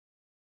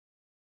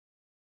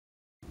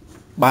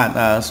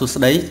bạn số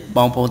đấy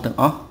bong bóng từng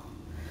ó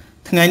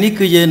ngày ní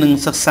cứ dê nâng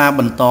sắc xa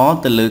bẩn tó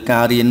từ lửa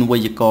cao riêng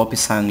với có bị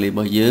sang lì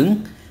bởi dưỡng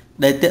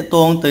để tệ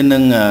tôn từ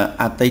nâng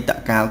tây tạ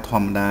cao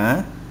thòm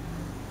đá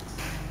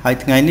hai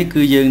ngày ní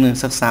cứ dê nâng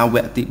sắc xa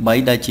vẹn tị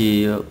bấy đã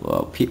chỉ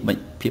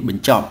phía bệnh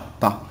trọng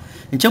tỏ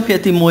trong phía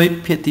thì môi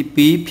phía thì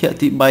bí phía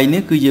thì bay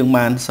ní cứ dê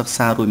màn sắc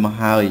xa rồi mà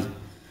hơi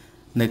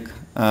nực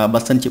bật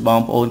sân chỉ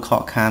bong ôn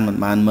khó khăn một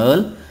màn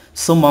mới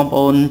số bong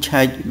ôn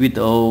chạy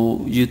video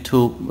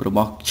YouTube rồi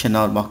bọc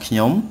channel bọc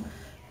nhóm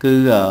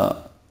cứ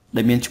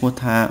để miền Trung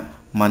Tha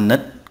màn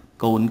nứt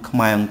cồn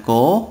khai ông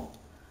cố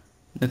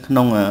được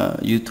nông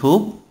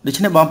YouTube để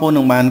cho nên bom bồn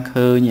nông bàn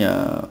khơi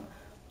nhờ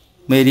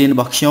median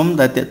bọc nhóm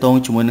đại tiện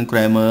tôn chúng mình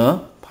grammar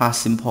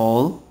past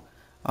simple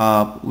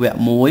vẹn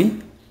muối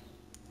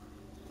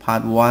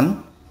part 1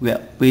 vẹn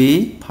p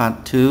part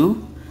 2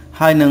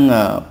 hai nâng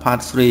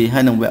part 3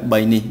 hai nâng vẹn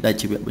 7 này đại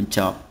chỉ vẹn bên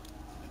chọn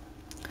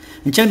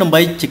chắc đồng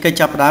bay chỉ cái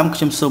chập đám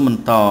trong số mình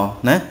tỏ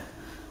nè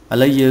ở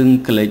lấy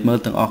dương click mơ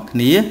từng ọc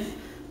ní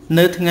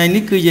nơi ngày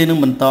ní cứ dây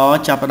nâng mình to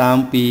chập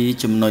đám pi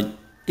chùm nội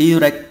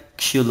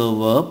irregular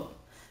verb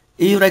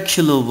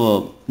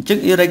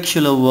chắc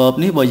irregular verb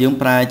ní bởi dương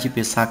prai chỉ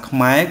phải sạc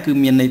máy cứ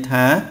miền này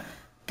thá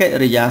cái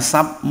rìa giá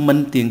sắp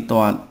mình tiền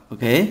toàn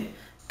ok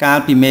cả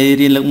pi mê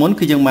riêng lực muốn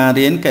cứ dương mà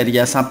riêng cái rìa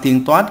giá sắp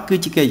tiền toát cứ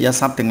chỉ cái giá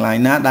sắp tiền lại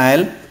ná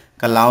đáy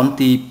cả lão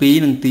tì pi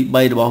nâng tì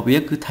bay được bảo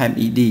viết cứ thêm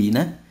ed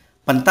nè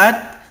bàn tát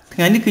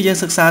ngày ní cứ dân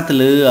sắc xa từ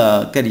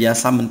lửa cái giá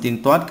xăm mình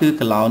tiền toát cứ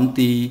cái lọn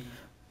thì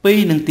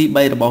pi nâng tí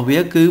bay là bảo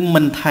viết cứ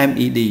mình time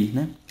ed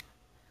nè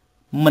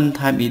mình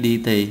time ed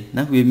thì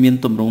nó vì miền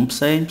tùm rung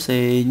xem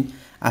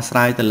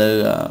asrai từ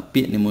lửa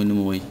biển này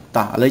mùi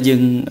tỏ lấy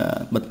dân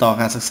bật to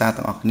ra sắc xa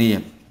tặng ọc nè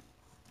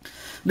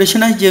để cho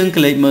nên dân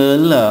cái lấy mới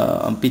là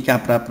pi ca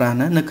pra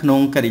nè nó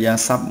không cái giá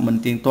xăm mình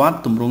tiền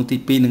toát tùm rung tí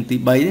pi nâng tí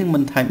bay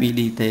mình time ed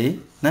thế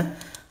nè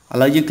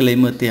lấy dân cái lấy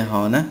mới tiền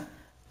họ nè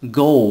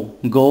go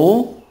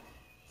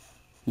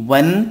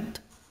went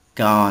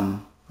gone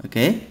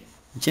ok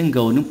chân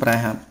go nước prai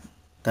hạt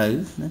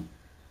tử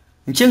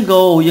chân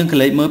go dân cái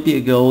lấy mới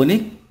bị go ní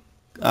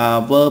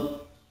verb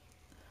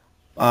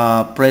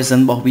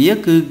present bảo viết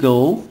cứ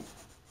go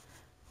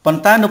còn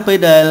ta nó bây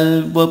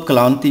giờ verb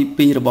clown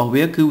tp bảo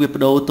viết cứ việc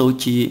đâu tôi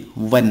chỉ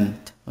went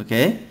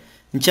ok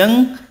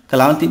chân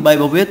clown tp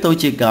bảo viết tôi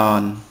chỉ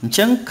gone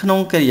chân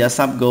không cái giá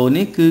sắp go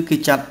ní cứ cái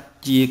chặt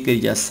chia cái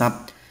giá sắp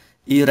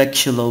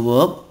irregular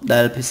verbដែ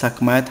លភាសា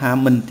ខ្មែរថា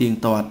មិនទៀង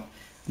ទាត់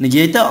និ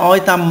យាយទៅឲ្យ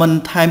តាមមិន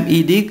time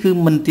ed គឺ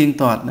មិនទៀង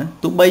ទាត់ណា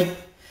ទោះបី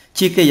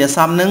ជាកិរិយាស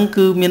ព្ទហ្នឹង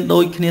គឺមានដូ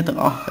ចគ្នាទាំង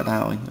អស់ក៏ដោយ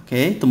អូ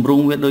ខេទម្រ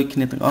ង់វាដូចគ្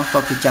នាទាំងអស់ក៏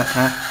គេចាត់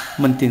ថា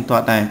មិនទៀងទា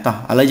ត់ដែរតោះ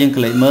ឥឡូវយើងក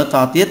លេចមើលត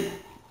ទៀត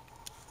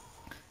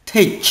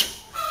teach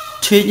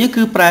នេះ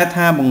គឺប្រែ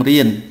ថាបង្រៀ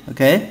នអូ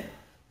ខេ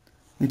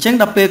អញ្ចឹង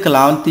ដល់ពេលក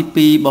ឡោនទី2រ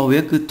បស់វា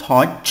គឺ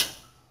touch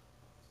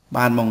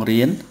បានបង្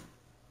រៀន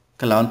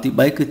កឡោនទី3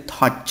គឺ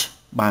touch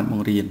បានប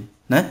ង្រៀន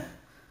ណា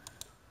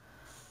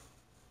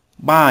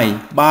buy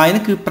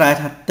នេះគឺប្រែ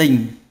ថាទិញ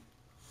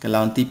ក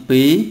ឡោនទី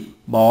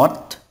2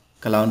 bought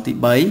កឡោនទី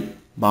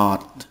3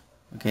 bought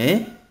អូខេ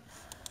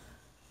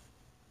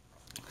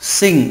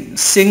sing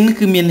នេះ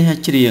គឺមានន័យថា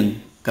ច្រៀង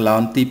កឡោ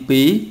នទី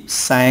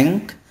2 sang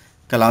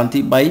កឡោនទី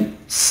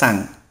3 sang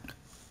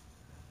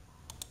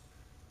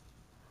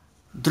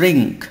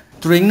drink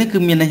នេះគឺ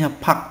មានន័យថា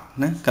ផឹក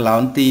ណាកឡោ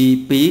នទី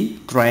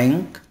2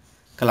 drank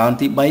កឡោន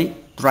ទី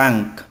3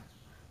 drunk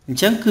អញ្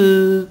ចឹងគឺ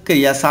កិ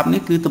រិយាសព្ទ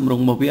នេះគឺទម្រ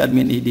ង់របស់វាអត់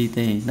មាន ed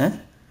ទេណា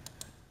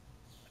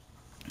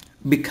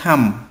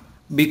become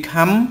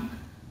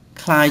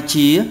คล้าย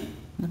ជា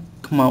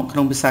ក្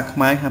នុងភាសាខ្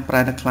មែរហៅប្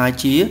រែថាคล้าย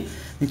ជា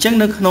អញ្ចឹង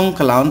នៅក្នុង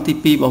កឡោនទី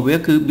2របស់វា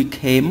គឺ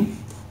became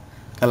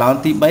កឡោន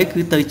ទី3គឺ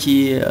ទៅជា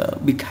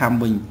become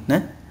វិញណា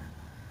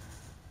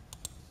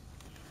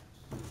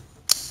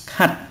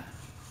cut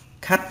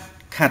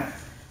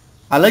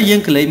ឥឡូវយើង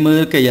កលេចមើ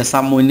លកិរិយាស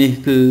ព្ទមួយនេះ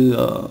គឺ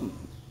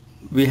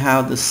we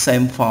have the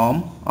same form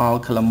all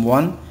column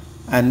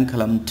 1 and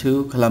column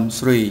 2 column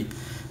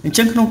 3អញ្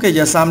ចឹងក្នុងកិរិ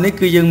យាសព្ទនេះ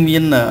គឺយើងមា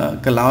ន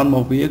កឡោនរប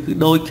ស់វាគឺ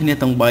ដូចគ្នា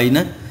ទាំង3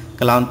ណា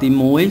កឡោនទី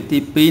1ទី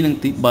2និង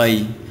ទី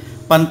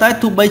3ប៉ុន្តែ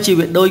ទោះបីជា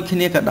វាដូចគ្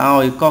នាក៏ដោ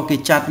យក៏គេ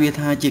ចាត់វា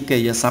ថាជាកិ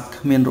រិយាសព្ទ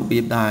គ្មានរបៀ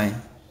បដែរ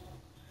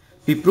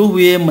ពីព្រោះ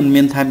វាមិន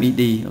មាន time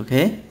ed អូ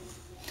ខេ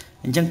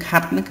អញ្ចឹង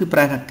cut នេះគឺប្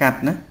រែថាកាត់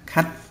ណា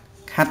cut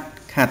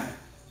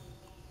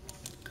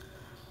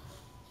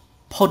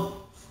put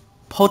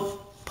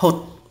អូ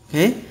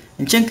ខេ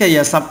អញ្ចឹងកិរិ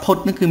យាសព្ទ put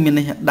នេះគឺមាន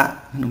ន័យថាដាក់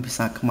ក្នុងភា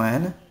សាខ្មែរ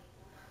ណា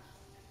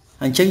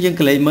អញ្ចឹងយើង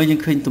កលេចមើលយើង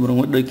ឃើញទម្រង់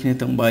ដូចគ្នា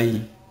ទាំង3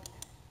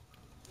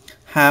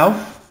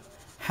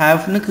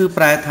 have នេះគឺ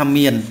ប្រែថា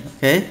មានអូ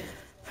ខេ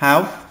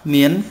have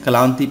មានក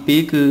ឡោនទី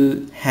2គឺ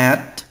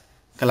had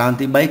កឡោន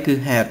ទី3គឺ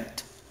had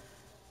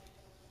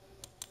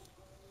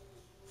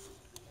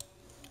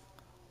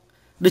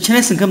ដូច្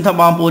នេះសង្ឃឹមថា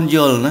បងប្អូនយ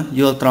ល់ណា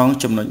យល់ត្រង់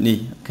ចំណុចនេះ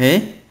អូខេ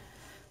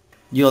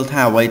យល់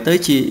ថាអ្វីទៅ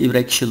ជា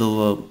irregular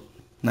verb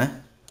ណា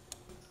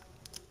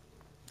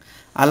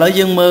ឥឡូវ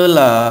យើងមើល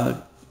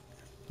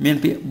មាន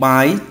ពាក្យ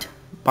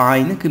buy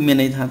នេះគឺមាន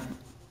ន័យថា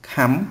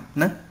ខំ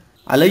ណា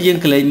ឥឡូវយើង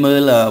កលេចមើ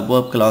ល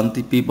verb កឡោន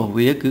ទី2របស់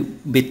វាគឺ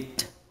bit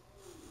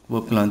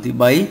verb កន្លងទី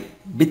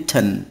3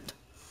 bitten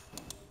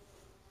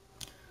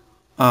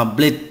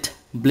blit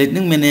blit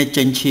នឹងមានន័យ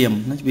ចេញឈាម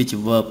ណាវាជា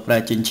verb ប្រែ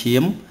ចេញឈា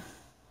ម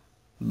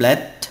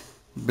bled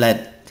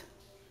bled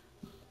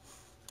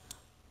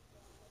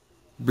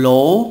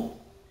blow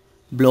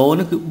blow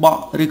នេះគឺប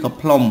ក់ឬក៏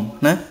ផ្លុំ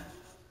ណា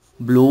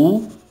blue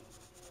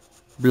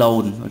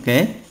blown អូខេ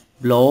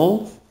blow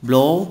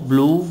blow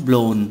blue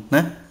blown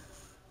ណា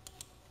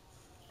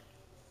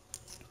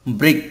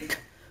brick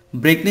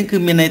brick នេះគឺ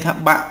មានន័យថា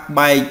បាក់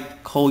បែក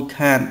ខូច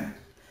ខាត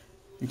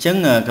អញ្ចឹង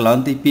កន្លង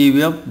ទី2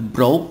វា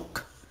broke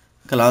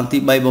កន្លងទី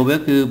3របស់វា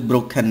គឺ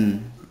broken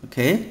អូ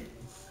ខេ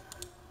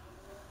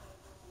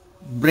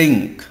bring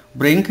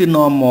bring គឺ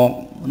នាំមក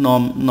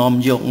នាំ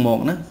យកមក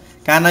ណា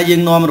កាលណាយើ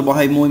ងនាំរបស់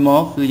ឲ្យមួយម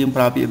កគឺយើង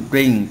ប្រើពាក្យ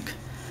bring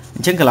អ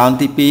ញ្ចឹងកន្លង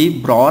ទី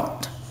2 brought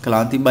កន្ល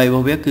ងទី3រប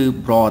ស់វាគឺ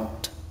brought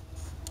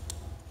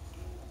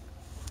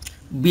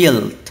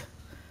build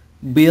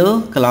build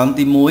កន្លង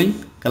ទី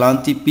1កន្លង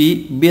ទី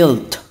2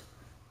 built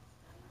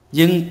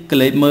យើងក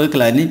លេចមើលក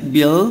ន្លែងនេះ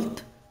build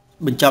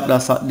បញ្ចប់ដ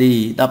ល់អក្សរ d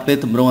ដល់ពេល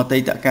ទម្រង់អតី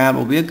តកាលរប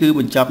ស់វាគឺ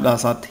បញ្ចប់ដល់អ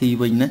ក្សរ t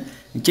វិញណា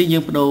អញ្ចឹងយើ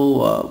ងបដូរ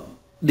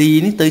d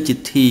នេះទៅជា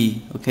t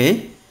អូខេ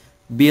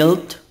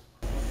built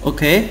អូ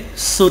ខេ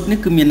suit នេះ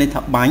គឺមានន័យ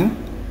ថាបាញ់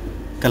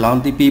កន្លង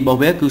ទី2របស់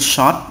វាគឺ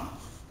shot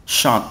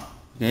shot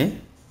អូខេ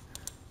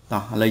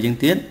តោះឥឡូវយើង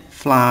ទៀត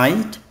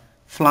flight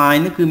fly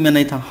នេះគឺមាន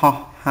ន័យថាហោះ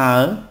ហើ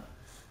រ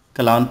ក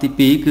ន្លងទី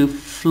2គឺ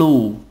flew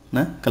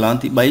ណាកន្លង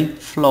ទី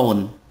3 flown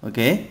អូ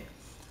ខេ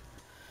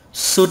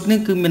shoot នេះ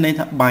គឺមានន័យ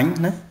ថាបាញ់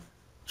ណា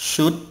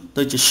shoot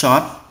ទៅជា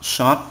shot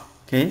shot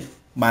អូខេ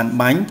បាន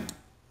បាញ់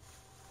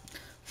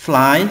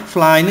fly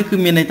fly នេះគឺ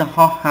មានន័យថា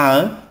ហោះហើរ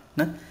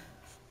ណា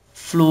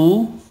flew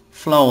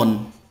flown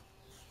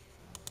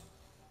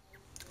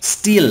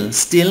steal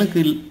steal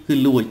គឺ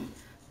លួច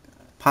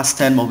past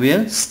tense របស់វា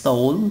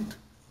stole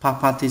past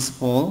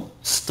participle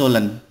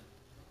stolen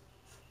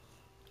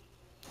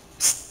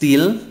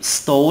steal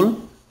stole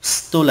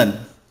stolen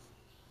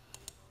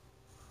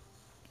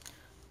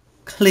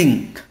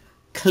clink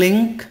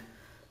clink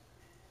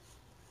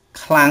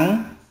ខ្លាំង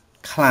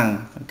ខ្លាំង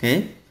អូខេ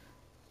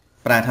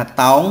ប្រែថា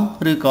តោង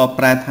ឬក៏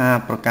ប្រែថា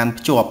ប្រកាន់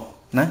ភ្ជាប់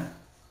ណា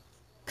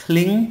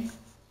clink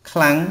ខ្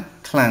លាំង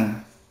ខ្លាំង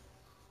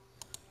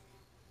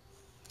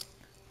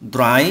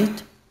drive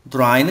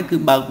drive នេះគឺ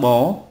បើក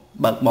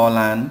បរ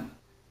ឡាន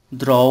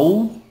drove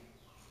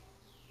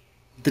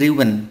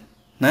driven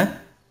ណា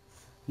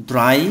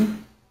drive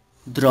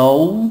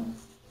drove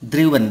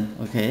driven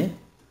អូខេ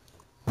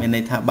មានន័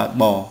យថាបើក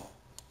បរ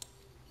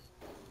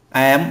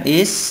am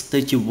is ទៅ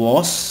ជា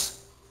was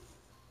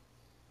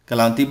កន្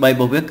លងទី3រ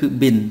បស់វាគឺ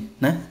been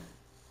ណា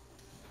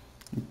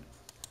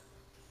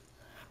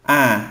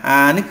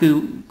នេះគឺ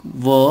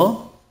were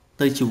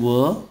ទៅជា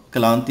were ក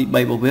ន្លងទី3រ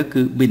បស់វា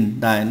គឺ been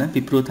ដែរណាពី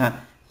ព្រោះថា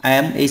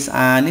am is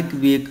are នេះគឺ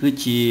វាគឺ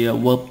ជា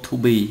verb to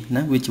be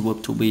ណាវាជា verb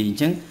to be អញ្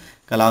ចឹង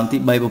កន្លងទី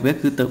3របស់វា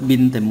គឺទៅ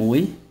been តែមួយ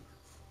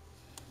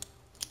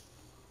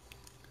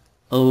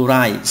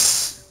arise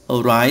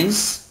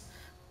arise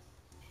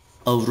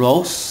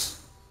arose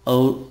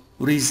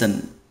arisen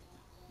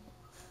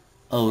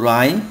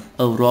arise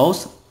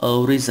arose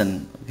arisen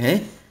អូខេ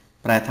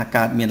ប្រែថា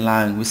កើតមានឡើ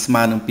ងវាស្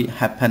មើនឹងពាក្យ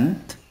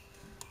happened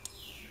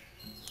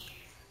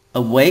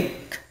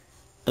awake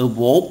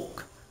awoke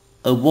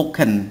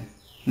awoken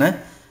ណា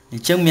អ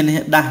ញ្ចឹងមានន័យ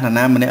ដាស់នរ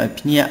ណាម្នាក់ឲ្យ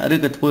ភ្ញាក់ឬ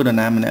ក៏ធ្វើនរ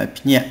ណាម្នាក់ឲ្យ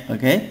ភ្ញាក់អូ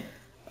ខេ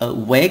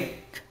awake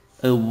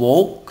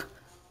awoke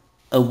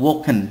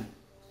awoken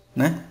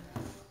ណា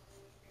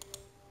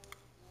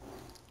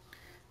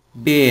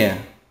bear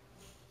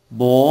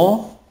bore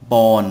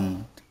born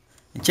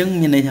អញ្ចឹង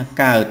មានន័យថា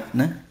កើត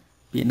ណា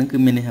ពាក្យហ្នឹងគឺ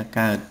មានន័យថា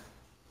កើត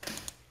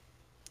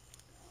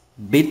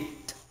bit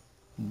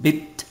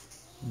bit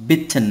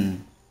bitten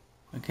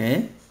អូខេ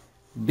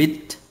bit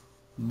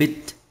bit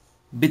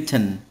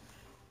bitten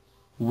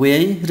វា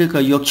យឬក៏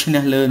យកឈ្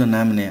នះលើនរ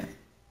ណាម្នាក់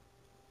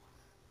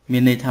មា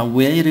នន័យថា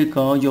វាយឬ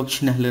ក៏យក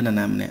ឈ្នះលើនរ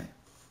ណាម្នាក់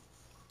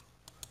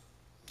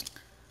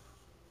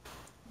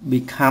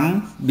become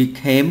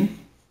became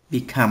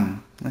become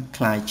ណាค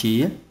ล้ายជា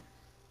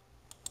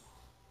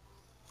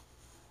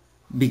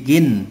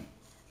begin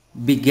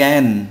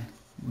began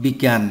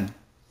began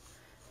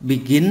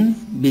begin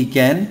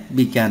began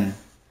began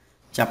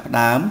ចាប់ផ្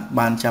ដើម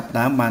បានចាប់ផ្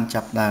ដើមបាន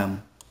ចាប់ផ្ដើម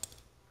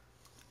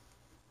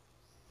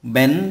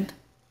bend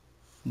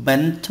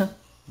bent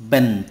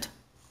bent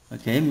អូ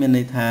ខេមាន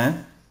ន័យថា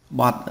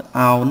បត់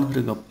អោន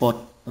ឬក៏ព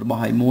ត់របស់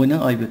ឲ្យមួយហ្នឹ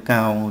ងឲ្យវា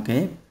កោងអូខេ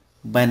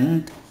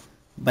bend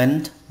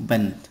bent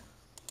bent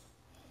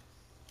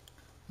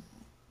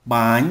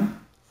បាញ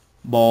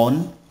បន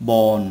ប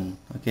ន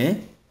អូខេ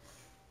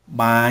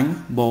បាញ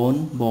បន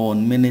បន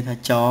មានន័យថា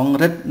ចង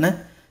រឹតណា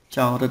ច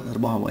ងរឹតរ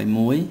បស់ឲ្យ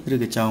មួយឬ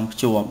ក៏ចងភ្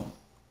ជាប់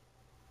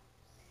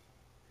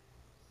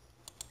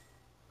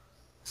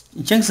អ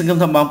ញ្ចឹងសង្ឃឹម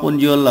ថាបងប្អូន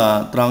យល់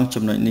ត្រង់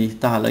ចំណុចនេះ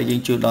តោះឥឡូវយើ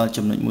ងជួយដល់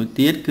ចំណុចមួយ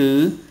ទៀតគឺ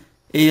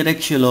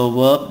irregular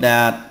verb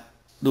that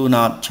do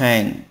not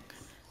change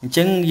អញ្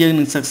ចឹងយើង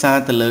នឹងសិក្សា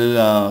ទៅលើ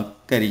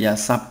កិរិយា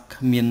សព្ទ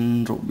គ្មាន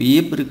របៀ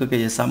បឬក៏កិ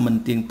រិយាសព្ទមិន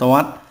ទៀងទា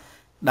ត់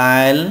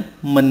ដែល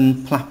មិន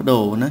ផ្លាស់ប្ដូ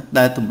រណា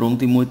ដែលទម្រង់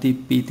ទី1ទី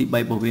2ទី3រ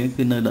បស់វា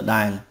គឺនៅដ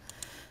ដែល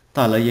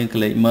តោះឥឡូវយើងក្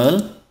លែកមើល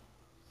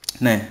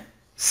ណែ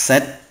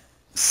set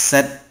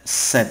set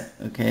set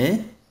អូខេ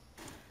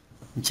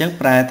អញ្ចឹង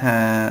ប្រែថា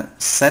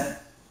set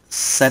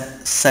set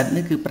set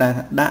នេះគឺប្រែ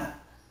ថាដាក់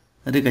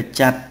ឬក៏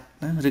ចាត់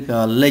ណាឬក៏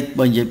លេខ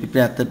បើនិយាយពីព្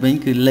រះអាទិត្យវិញ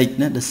គឺលេខ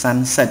ណា the sun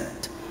set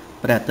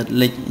ព្រះអាទិត្យ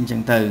លេខអញ្ចឹ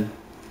ងទៅ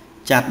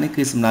ចាត់នេះ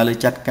គឺសំដៅលើ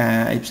ចាត់ការ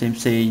អីផ្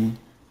សេង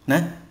ណា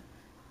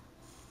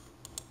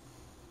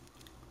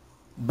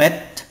bet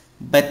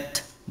bet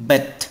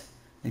bet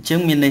អញ្ចឹង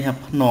មានន័យថា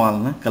ភ្នាល់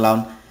ណាកន្លង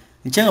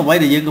អញ្ចឹងអ្វី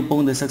ដែលយើងកំពុង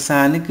តែសិក្សា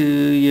នេះគឺ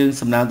យើង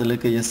សំដៅទៅលើ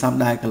កិរិយាសព្ទ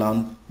ដែលកន្លង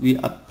វា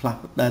អត់ផ្លាស់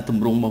ដែលទ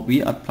ម្រង់របស់វា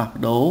អត់ផ្លាស់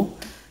ប្ដូរ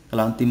កន្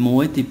លងទី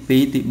1ទី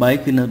2ទី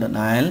3គឺនៅដ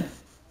ដែល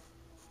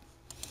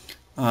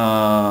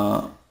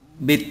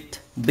bit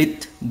bit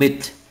bit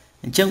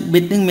អញ្ចឹង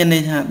bit នេះមានន័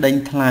យថាដេញ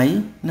ថ្លៃ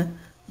ណា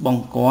ប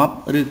ង្គាប់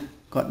ឬ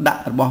ក៏ដា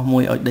ក់របស់មួ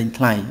យឲ្យដេញ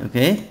ថ្លៃអូ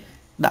ខេ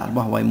ដាក់រប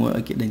ស់អ្វីមួយ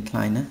ឲ្យគេដេញថ្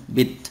លៃណា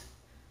bit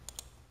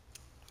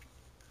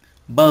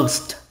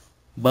burst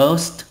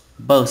burst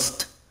burst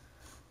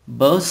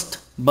burst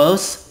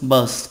burst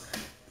burst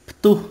ផ្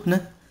ទុះណា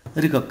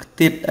ឬក៏ខ្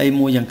ទាតអី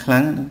មួយយ៉ាងខ្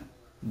លាំង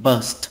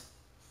burst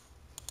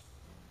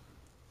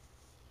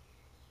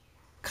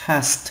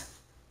cast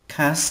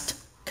cast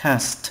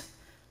cast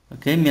អូ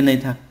ខេមានន័យ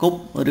ថាគប់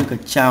ឬក៏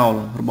ចោល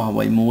របស់អ្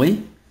វីមួយ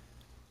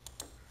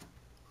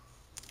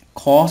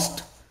cost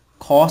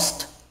cost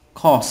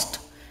cost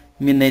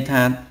មានន័យ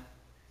ថា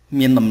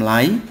មានតម្លៃ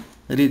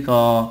ឬ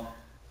ក៏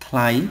ថ្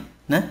លៃ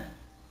ណា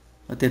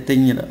តែទិញ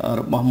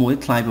របស់មួយ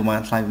ថ្លៃប្រ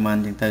មាណ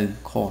អញ្ចឹងទៅ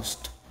cost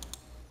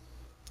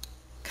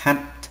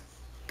cut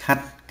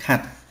cut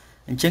cut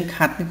អញ្ចឹង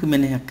cut នេះគឺមាន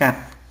ន័យថាកា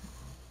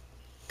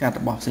ត់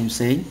របស់ផ្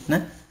សេងណា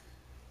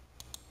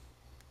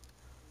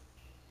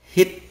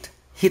hit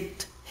hit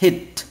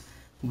hit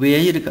វា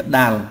យឬក៏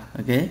ដាល់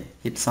អូខេ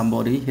hit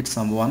somebody hit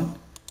someone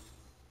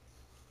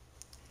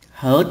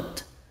hurt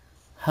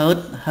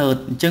hurt hurt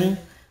អញ្ចឹង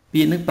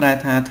ពាក្យនេះប្រែ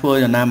ថាធ្វើឲ្យ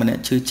នរណាម្នា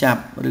ក់ឈឺចា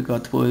ប់ឬក៏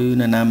ធ្វើឲ្យ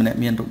នរណាម្នាក់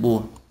មានរបួ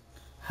ស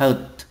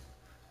hurt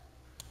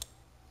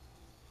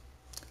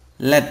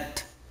let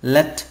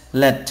let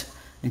let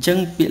អញ្ចឹង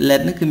ពាក្យ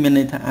let នេះគឺមាន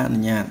ន័យថាអនុ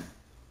ញ្ញាត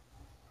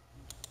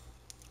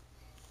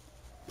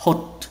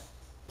put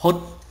put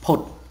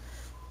put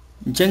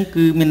អញ្ចឹង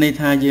គឺមានន័យ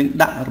ថាយើង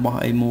ដាក់របស់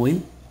អីមួយ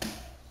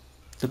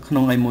ទៅក្នុ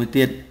ងអីមួយ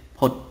ទៀត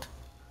put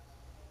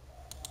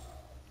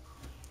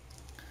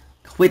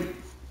quit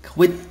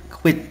quit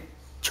quit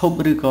ឈប់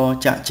ឬក៏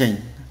ចាក់ចេញ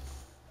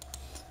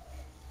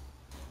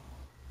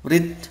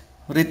rid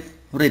rid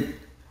rid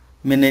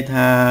មានន័យ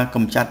ថា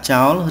កំចាត់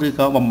ចោលឬ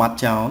ក៏បំបត្តិ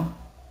ចោល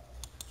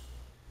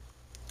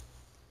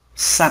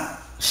shut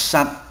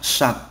shut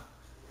shut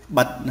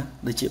បិទណា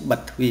ដូចជាបិ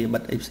ទទ្វារបិ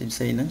ទអីផ្សេង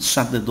ហ្នឹង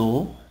shut the door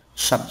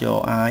shut your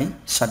eye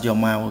shut your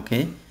mouth អូ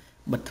ខេ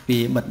បិទទ្វា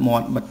របិទមា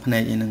ត់បិទភ្នែ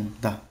កអីហ្នឹង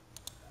តោះ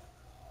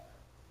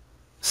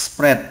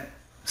spread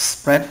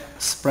spread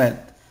spread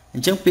អ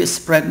ញ្ចឹងពាក្យ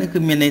spread នេះគឺ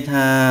មានន័យ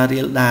ថា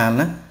រាលដាល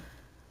ណា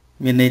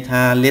មានន័យ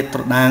ថាលាតត្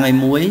រដាងឲ្យ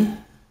មួយ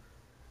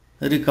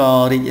ឬក៏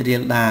រីករា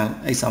លដាល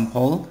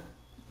example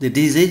the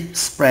disease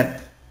spread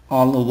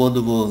all over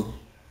the world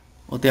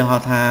ឧទាហរ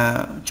ណ៍ថា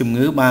ជំ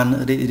ងឺបាន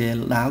រីករាល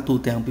ដាលទូ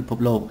ទាំងពិភព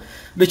លោក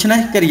ដូច្នេះ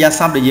កិរិយា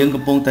សព្ទដែលយើង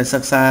កំពុងតែសិ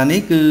ក្សានេះ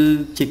គឺ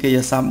ជាកិរិ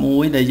យាសព្ទមួ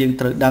យដែលយើង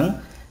ត្រូវដឹង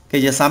កិ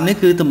រិយាសព្ទនេះ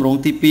គឺទម្រង់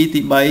ទី2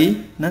ទី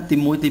3ណាទី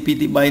1ទី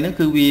2ទី3ហ្នឹង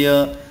គឺវា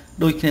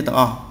ដូចគ្នាទាំង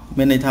អស់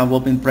មានន័យថា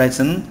verb in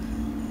present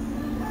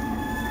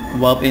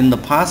verb in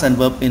the past and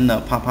verb in the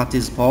past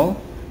participle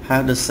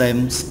have the same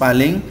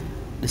spelling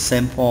the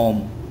same form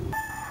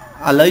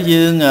ឥឡូវ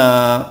យើង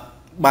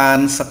បាន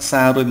សិក្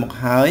សារួចមក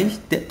ហើយ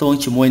ទាក់ទង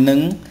ជាមួយនឹង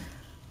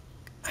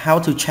how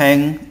to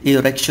change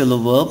irregular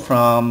verb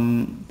from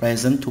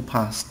present to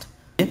past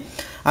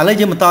ឥឡូវ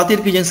យើងបន្តទៀត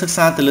គឺយើងសិក្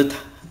សាទៅលើ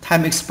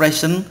time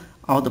expression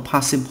of the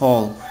past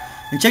simple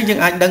អញ្ចឹងយើង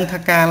អាចដឹងថា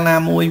កាលណា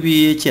មួយ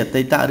វាជាអ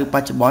តីតឬប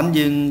ច្ចុប្បន្ន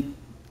យើង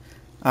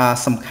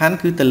សំខាន់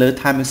គឺទៅលើ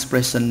time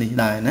expression នេះ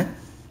ដែរណា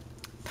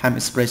time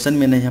expression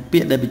មានន័យថាពា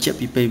ក្យដែលបញ្ជាក់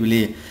ពីពេលវេ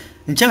លា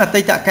អញ្ចឹងអ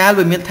តីតកាល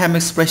វាមាន time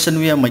expression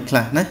វាមិនខ្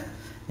លះណា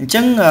អញ្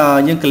ចឹង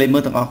យើងកលេចមើ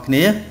លទាំងអស់គ្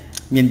នា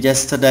មាន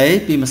yesterday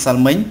ពីម្សិល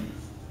មិញ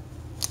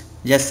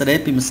yesterday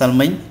ពីម្សិល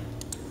មិញ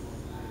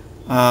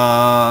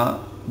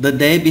the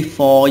day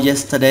before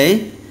yesterday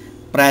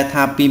ប្រែ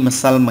ថាពីម្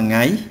សិលមួយថ្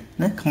ងៃ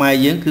ណាខ្មែរ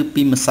យើងគឺ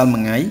ពីម្សិលមួ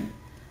យថ្ងៃ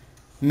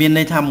មាន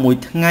ន័យថាមួយ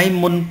ថ្ងៃ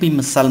មុនពី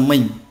ម្សិលមិ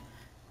ញ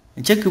អ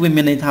ញ្ចឹងគឺវា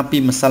មានន័យថាពី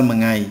ម្សិលមួយ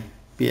ថ្ងៃ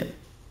ពាក្យ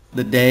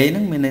the day ហ្នឹ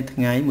ងមានន័យថ្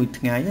ងៃមួយ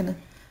ថ្ងៃណា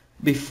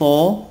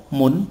before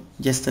មុន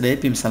yesterday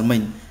ពីម្សិលមិ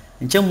ញ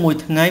អញ្ចឹងមួយ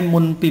ថ្ងៃមុ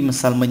នពីម្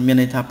សិលមិញមាន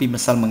ន័យថាពី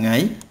ម្សិលមួយថ្ងៃ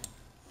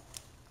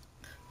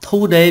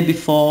two day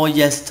before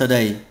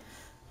yesterday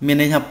មាន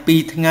ន័យថាពីរ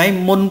ថ្ងៃ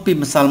មុនពី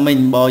ម្សិលមិញ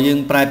បើយើង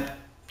ប្រែ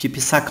ជា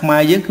ភាសាខ្មែ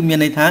រយើងគឺមាន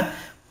ន័យថា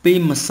ពី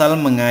ម្សិល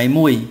មួយថ្ងៃ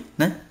មួយ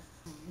ណា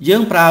យើ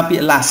ងប្រើពា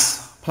ក្យ last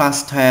plus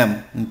time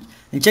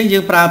អញ្ចឹងយើ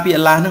ងប្រើពាក្យ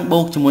last ហ្នឹងបូ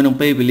កជាមួយនឹង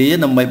ពេលវេលា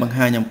ដើម្បីបង្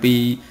ហាញអំពី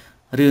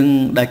រឿង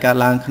ដែលកើត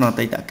ឡើងក្នុងអ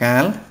តីតកា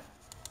ល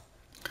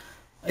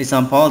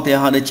example ឧទា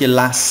ហរណ៍ដូចជា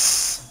last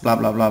blah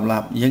blah blah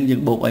blah យើ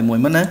ងបូកឲ្យមួយ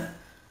មិនណា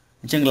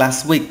អញ្ចឹង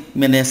last week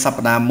មានន័យស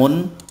ប្តាហ៍មុន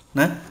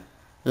ណា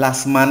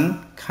last month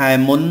ខែ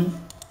មុន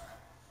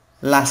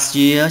last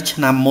year ឆ្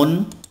នាំមុន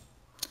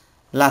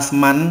last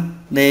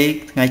Monday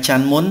ថ្ងៃច័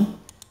ន្ទមុន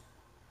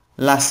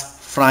last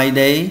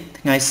Friday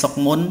ថ្ងៃសុក្រ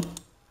មុន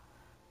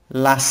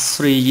last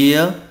 3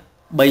 year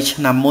 3ឆ្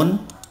នាំមុន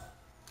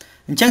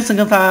អញ្ចឹងសង្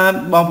ឃឹមថា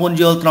បងប្អូន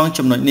យល់ត្រង់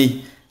ចំណុចនេះ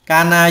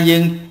កាលណាយើ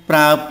ងប្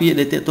រើពាក្យ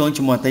ដែលទាក់ទង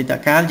ជាមួយអតីត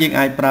កាលយើង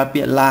អាចប្រើពា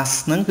ក្យ last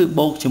ហ្នឹងគឺ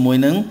បូកជាមួយ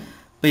នឹង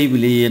ពេលវេ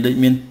លាដូច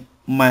មាន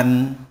month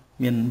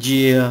មាន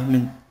year មា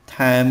ន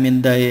time មាន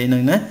day ហ្នឹ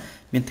ងណា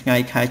មានថ្ងៃ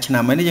ខែឆ្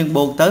នាំហើយនេះយើង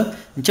បូកទៅ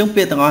អញ្ចឹង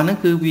ពាក្យទាំងអស់ហ្នឹង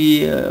គឺវា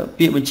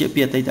ពាក្យបញ្ជាក់ពី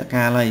អតីត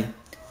កាលហើយ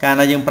កាល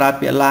ណាយើងប្រើ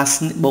ពាក្យ last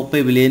បូកពេ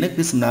លវេលាហ្នឹង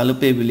គឺសំដៅលើ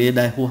ពេលវេលា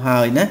ដែលហួសហើ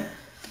យណាឥ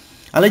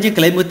ឡូវយើងក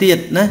ន្លែងមួយទៀត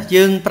ណា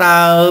យើងប្រើ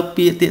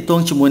ពាក្យទាក់ទង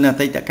ជាមួយនឹងអ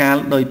តីតកាល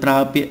ដោយប្រើ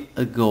ពាក្យ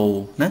ago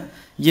ណា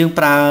យើង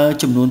ប្រើ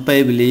ចំនួនពេល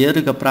វេលាឬ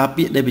ក៏ប្រើ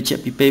ពាក្យដែលបញ្ជា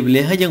ក់ពីពេលវេ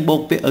លាហើយយើងបូក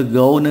ពាក្យ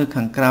ago នៅ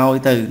ខាងក្រោយ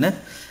ទៅណាឥ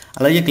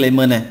ឡូវយើងកន្លែង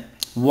មើលណា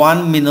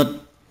 1 minute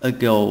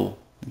ago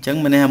អញ្ចឹង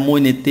មានន័យថា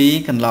1នាទី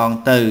កន្លង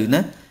ទៅណា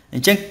អ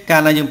ញ្ចឹងកា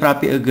លណាយើងប្រើ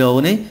ពាក្យ ago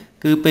នេះ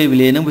គឺពេលវេ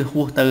លាហ្នឹងវា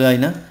ហួសទៅហើយ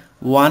ណា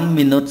1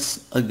 minutes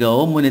ago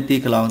 1នាទី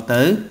កន្លង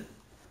ទៅ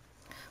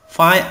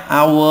5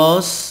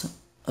 hours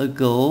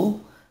ago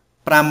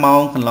 5ម៉ោ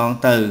ងកន្លង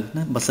ទៅ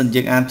ណាបើសិន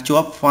យើងអានភ្ជា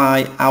ប់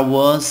5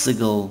 hours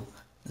ago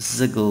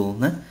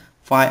ណា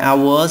5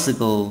 hours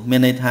ago មាន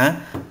ន័យថា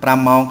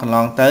5ម៉ោងកន្ល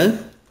ងទៅ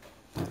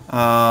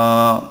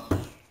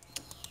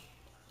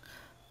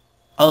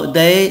a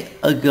day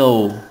ago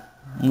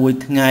មួយ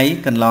ថ្ងៃ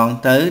កន្លង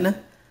ទៅណា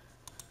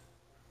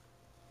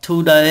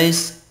2 days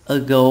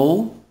ago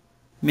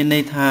មានន័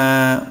យថា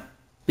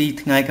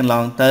2ថ្ងៃកន្ល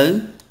ងទៅ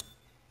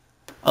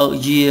a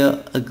year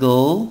ago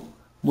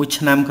មួយ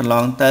ឆ្នាំកន្ល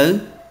ងទៅ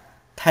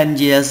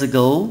10 years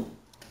ago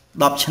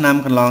 10ឆ្នាំ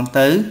កន្លង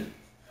ទៅ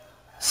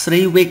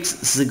3 weeks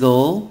ago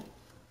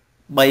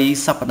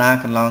 3សប្តាហ៍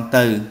កន្លង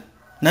ទៅ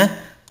ណា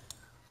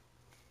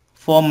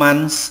4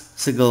 months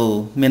ago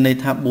មានន័យ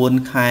ថា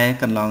4ខែ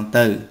កន្លង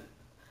ទៅឥ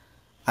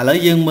ឡូវ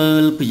យើងមើ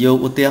លប្រយោគ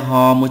ឧទាហ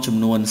រណ៍មួយចំ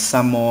នួន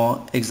some more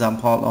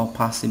example of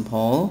past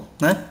simple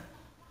ណា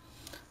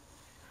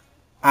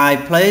I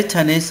played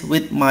tennis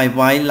with my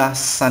wife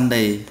last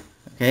Sunday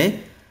អូខេ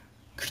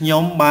ខ្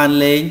ញុំបាន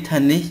លេង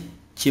tennis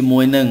ជាមួ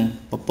យនឹង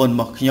ប្រពន្ធរ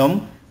បស់ខ្ញុំ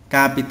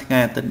កាលពីថ្ងៃ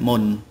អាទិត្យមុ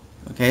ន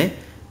អូខេអ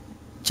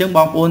ញ្ចឹងប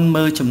ងប្អូន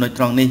មើលចំណុច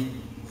ត្រង់នេះ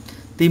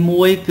ទី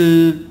1គឺ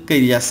កិ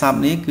រិយាសព្ទ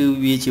នេះគឺ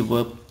វាជា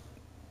verb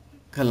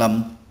column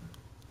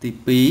ទី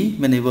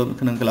2មានន័យ verb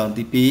ក្នុង column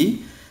ទី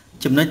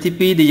2ចំណុចទី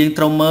2ដែលយើង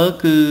ត្រូវមើល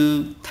គឺ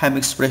time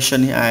expression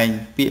នេះឯង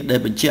ពាក្យដែល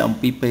បញ្ជាក់អំ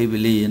ពីពេលវេ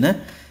លាណា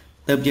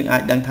ទើបយើងអា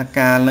ចដឹងថា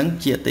កាលហ្នឹង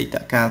ជាអតីត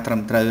កាលត្រឹម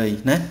ត្រូវហើយ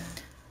ណា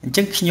អញ្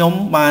ចឹងខ្ញុំ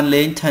បាន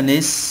លេង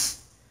tennis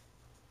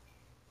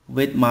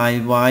with my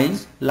wife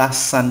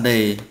last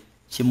Sunday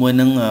ជាមួយ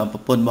នឹងប្រ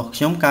ពន្ធរបស់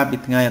ខ្ញុំកាលពី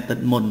ថ្ងៃអាទិ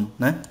ត្យមុន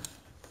ណា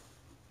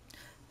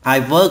I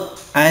work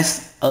as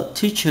a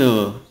teacher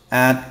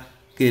at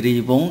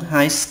Kiriwong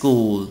High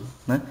School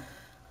ណា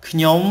ខ្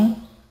ញុំ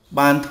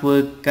បានធ្វើ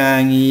ការ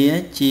ងារ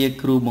ជា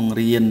គ្រូបង្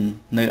រៀន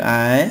នៅ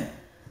ឯ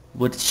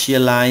វិទ្យា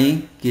ល័យ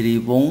គិរី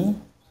វង្ស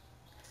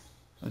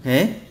អូខេ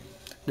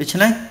ដូច្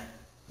នេះ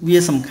វា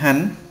សំខា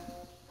ន់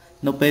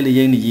នៅពេលដែល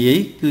យើងនិយាយ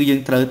គឺយើ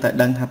ងត្រូវតែ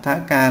ដឹងថា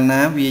កាលណា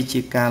វាជា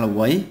កាលអ្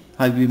វី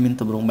ហើយវាមាន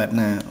ទម្រង់បែប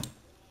ណា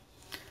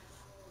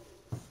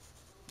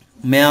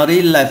Mary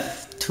left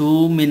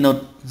 2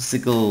 minutes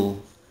ago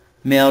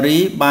Mary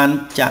បាន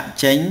ចាក់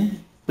ចេញ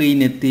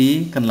2នាទី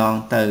កន្លង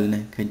ទៅណា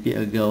ឃើញពាក្យ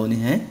ago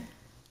នេះហ៎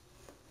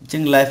អញ្ចឹ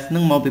ង left នឹ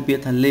ងមកពីពាក្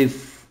យថា live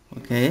អូ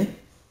ខេ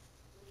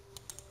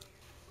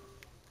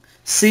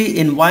She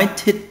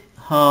invited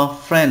her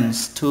friends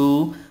to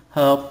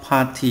her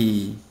party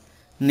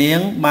នាង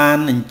បាន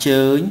អញ្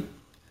ជើញ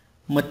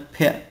មិត្ត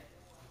ភ័ក្តិ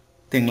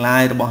ទាំងឡា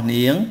យរបស់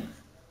នាង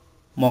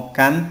មក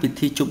កាន់ពិ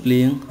ធីជប់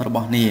លៀងរប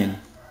ស់នាង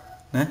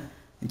ណា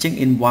អញ្ចឹង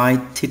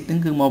invited ហ្នឹង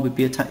គឺមកពី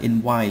ពាក្យថា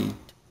invite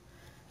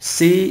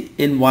She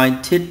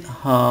invited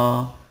her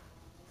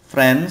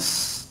friends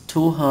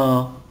to her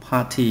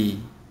party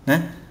ណា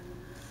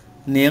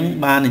នាង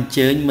បានអញ្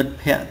ជើញមិត្ត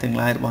ភ័ក្តិទាំង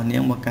ឡាយរបស់នា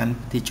ងមកកាន់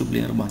ពិធីជប់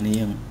លៀងរបស់នា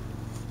ង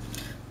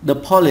The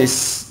police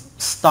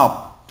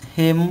stopped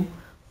him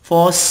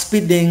for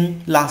speeding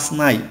last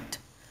night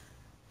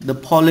The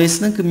police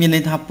ហ្នឹងគឺមានន័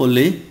យថា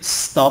police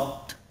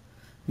stopped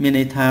មាន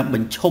ន័យថាប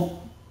ញ្ឈប់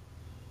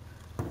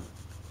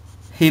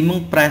him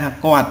ប្រែថា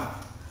គាត់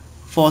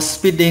for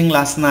speeding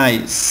last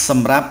night ស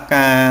ម្រាប់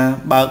ការ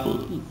បើក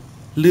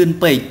លឿន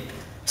ពេក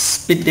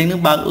speeding នឹង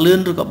បើកលឿន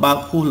ឬក៏បើក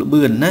ហួសល្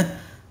បឿនណា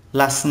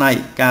last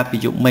night កាលពី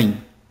យប់មិញ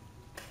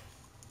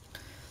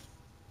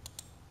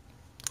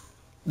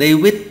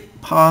David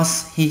passed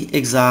his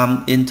exam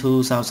in 2006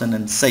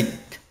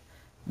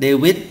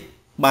 David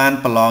បាន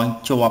ប្រឡង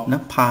ជាប់ណា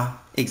pass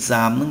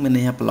exam នឹងមាន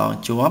ន័យថាប្រឡង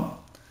ជាប់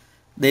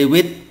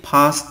David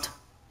passed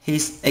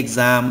his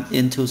exam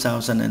in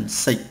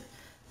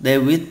 2006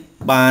 David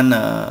បាន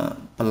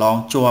ប្រឡង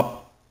ជាប់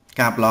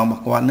ការប្រឡងរប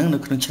ស់គាត់នឹងនៅ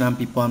ក្នុងឆ្នាំ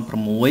 2006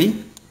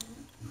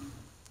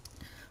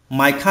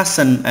 My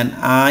cousin and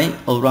I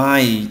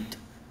arrived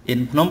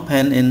in Phnom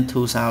Penh in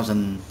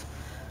 2000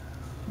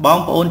 បង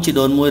ប្អូនជី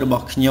ដូនមួយរប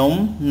ស់ខ្ញុំ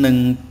និង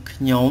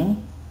ខ្ញុំ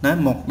ណា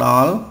មកដ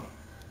ល់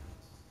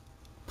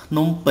ភ្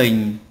នំពេញ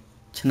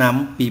ឆ្នាំ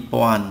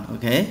2000អូ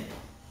ខេ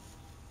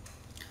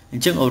អ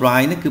ញ្ចឹង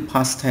arrive នេះគឺ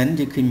past tense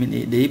យើងឃើញមាន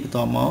ed បន្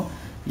ទាប់មក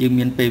យើង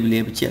មានពេលវេលា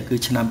បញ្ជាក់គឺ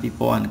ឆ្នាំ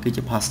2000គឺ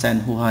ជា past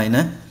tense ហួសហើយ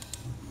ណា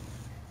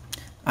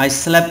I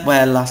slept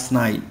well last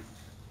night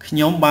ខ្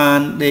ញុំបាន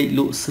ដេកល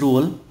ក់ស្រួ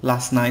ល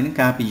last night នេះ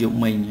កាលពីយប់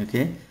មិញអូ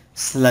ខេ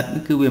slept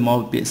នេះគឺវាមក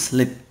ពីពាក្យ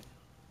sleep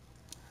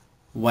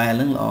well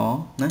នឹងល្អ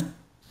ណា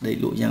ដេក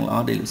លក់យ៉ាងល្អ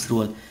ដេកលក់ស្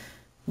រួល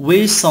We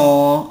saw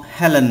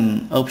Helen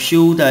a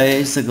few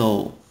days ago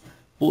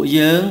ពួក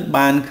យើង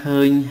បានឃើ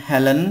ញ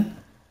Helen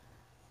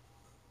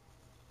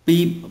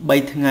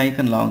 2-3ថ្ងៃក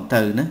ន្លង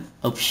ទៅណា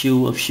a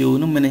few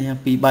នោះមានន័យថា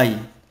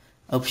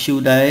2-3 a few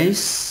days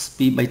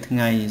 2-3ថ្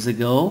ងៃ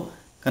ago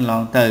កន្ល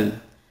ងទៅ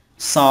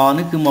saw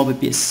នេះគឺមកពី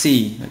ពាក្យ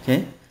see អូខេ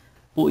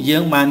ពួកយើ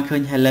ងបានឃើ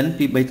ញ Helen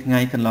 2-3ថ្ងៃ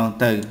កន្លង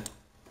ទៅ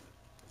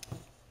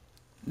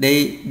They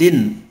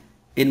didn't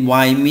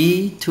invite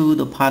me to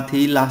the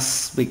party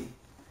last week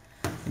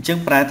អញ្ចឹង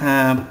ប្រែថា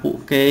ពួក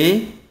គេ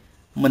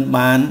មិន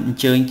បានអញ្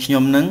ជើញខ្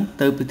ញុំនឹង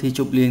ទៅពិធីជ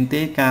ប់លៀង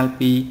ទេកាល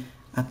ពី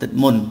អាទិត្យ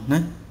មុនណា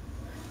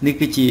នេះ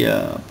គឺជា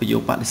ប្រយោ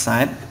គបដិសេ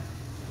ធ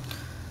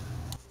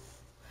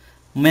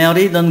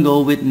Mary don't go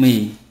with me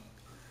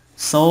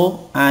so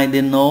I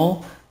didn't know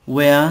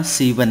where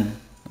she went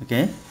អូ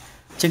ខេ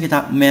អញ្ចឹងគេថា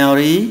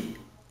Mary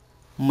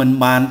មិន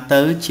បាន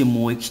ទៅជា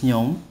មួយខ្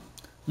ញុំ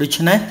ដូ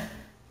ច្នេះ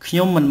ខ្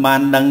ញុំមិនបាន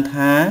ដឹង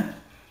ថា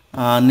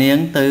នាង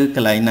ទៅក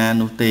ន្លែងណា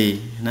នោះទេ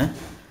ណា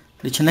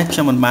ដូច្នេះខ្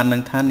ញុំមិនបានដឹ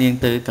ងថានាង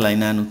ទៅកន្លែង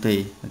ណានោះទេ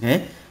អូខេ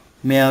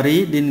Mary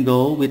didn't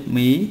go with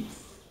me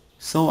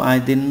so I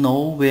didn't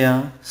know where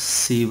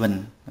she went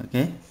អូ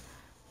ខេ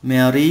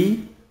Mary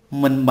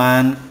មិនបា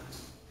ន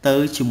ទៅ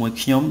ជាមួយ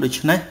ខ្ញុំដូ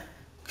ច្នេះ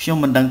ខ្ញុំ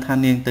មិនដឹងថា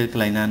នាងទៅក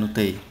ន្លែងណានោះ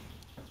ទេ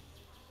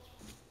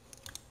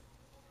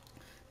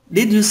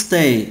Did you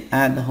stay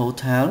at the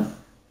hotel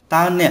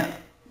តើអ្នក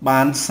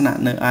បានស្នាក់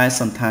នៅឯ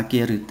សន្តា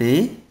គារឬទេ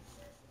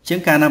ជាង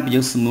ការណាប្រ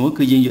យោគសំណួរ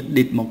គឺយើងយក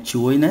did មក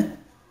ជួយណា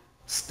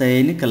stay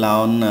នេះកន្ល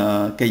ង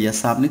កិរិយា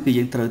សព្ទនេះគឺ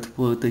យើងត្រូវធ្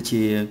វើទៅ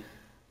ជា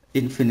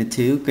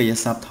infinitive កិរិយា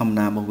សព្ទធម្ម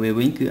តារបស់វា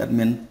វិញគឺអត់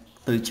មាន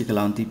ទៅជាកន្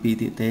លងទី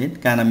2ទៀតទេ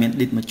កាលណាមាន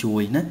did មកជួ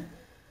យណា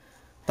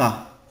តោះ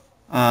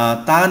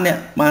តើអ្នក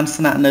បាន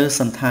ស្នាក់នៅ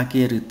សន្តា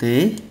គារឬទេ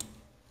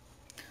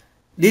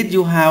Did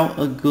you have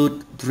a good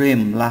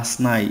dream last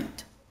night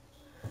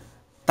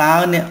តើ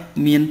អ្នក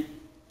មាន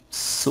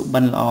សុបិ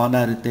នល្អ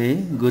ដែរឬទេ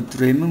good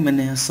dream មាន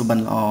ន័យថាសុបិន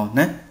ល្អ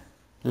ណា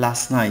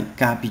last night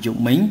កាលពីយ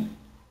ប់មិញ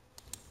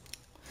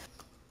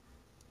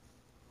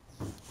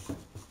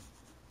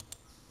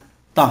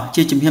តោះ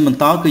ជាជំហានបន្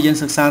តគឺយើង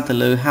សិក្សាទៅ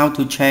លើ how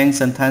to change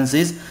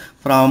sentences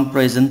from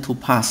present to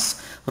past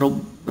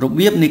រ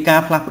បៀបនៃកា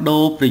រផ្លាស់ប្ដូ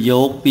រប្រយោ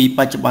គពីប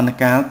ច្ចុប្បន្ន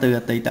កាលទៅ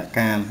អតីត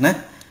កាលណា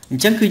អ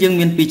ញ្ចឹងគឺយើង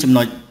មានពីរចំ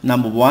ណុច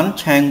number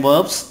 1 change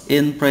verbs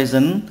in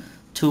present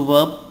to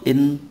verb in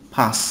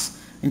past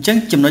អញ្ចឹង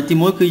ចំណុចទី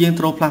1គឺយើង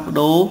ត្រូវផ្លាស់ប្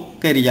ដូរ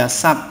កិរិយា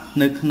សព្ទ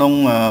នៅក្នុង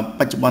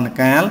បច្ចុប្បន្ន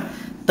កាល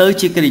ទៅ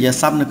ជាកិរិយា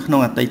សព្ទនៅក្នុង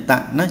អតីត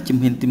ណាជំ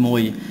ហានទី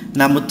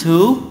1 number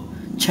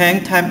 2 change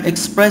time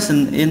expression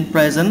in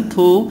present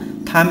to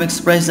time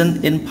expression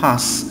in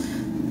past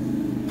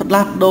ផ្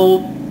លាស់ប្ដូរ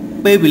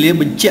ពេលវេលា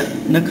បញ្ជាក់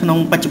នៅក្នុង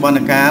បច្ចុប្ប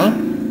ន្នកាល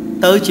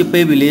ទៅជាពេ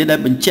លវេលាដែល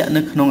បញ្ជាក់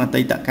នៅក្នុងអ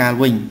តីតកាល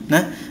វិញ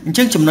ណាអញ្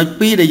ចឹងចំណុច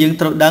2ដែលយើង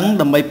ត្រូវដឹង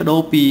ដើម្បីប្ដូរ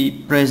ពី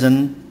present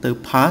ទៅ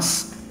past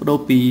ប្ដូរ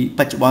ពីប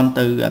ច្ចុប្បន្ន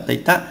ទៅអតី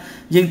ត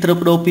យើងត្រូវ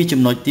ប្ដូរពី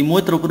ចំណុចទី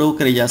1ត្រូវប្ដូរ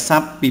កិរិយាស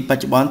ព្ទពីប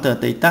ច្ចុប្បន្នទៅអ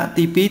តីត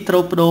ទី2ត្រូ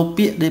វប្ដូរ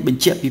ពាក្យដែលប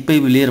ញ្ជាក់ពីពេល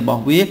វេលារប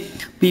ស់វា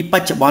ពីប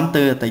ច្ចុប្បន្ន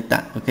ទៅអតីត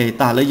អូខេ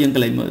តោះឥឡូវយើងក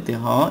ន្លែងមើលឧទា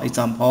ហរណ៍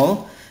example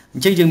អ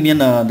ញ្ចឹងយើងមាន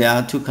there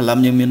are two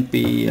column យើងមាន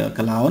ពីរ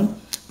column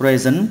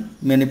present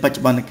មាននៃបច្ចុ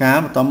ប្បន្នកាល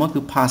បន្តមកគឺ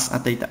past អ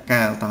តីត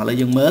កាលតោះឥឡូវ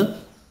យើងមើល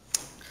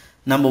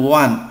number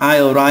 1 I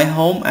arrive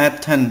home at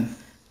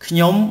 10ខ្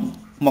ញុំ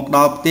មកដ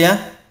ល់ផ្ទះ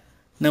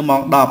នៅម៉ោ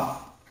ង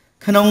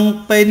10ក្នុង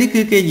ពេលនេះ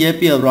គឺគេនិយាយ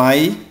ពី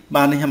arrive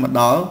បាននេះមក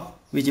ដល់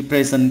វាជា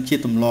present ជា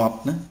ទម្លាប់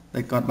ណា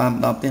តែគាត់បានម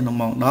កដល់ផ្ទះនៅ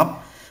ម៉ោង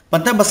10ប៉ុ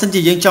ន្តែបើសិនជា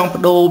យើងចង់ប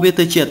ដូរវា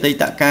ទៅជាអតី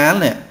តកាល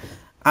នេះ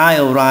I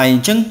arrive អ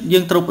ញ្ចឹងយើ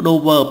ងត្រូវបដូរ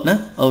verb ណា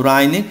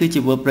arrive នេះគឺជា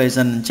verb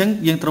present អញ្ចឹង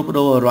យើងត្រូវប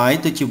ដូរ arrive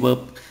ទៅជា verb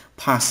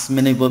past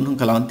មានន័យ verb ក្នុង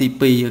កន្លងទី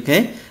2អូខេ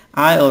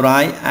I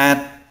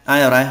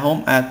arrive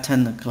home at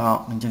 10 o'clock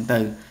អញ្ចឹងទៅ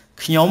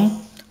ខ្ញុំ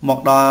មក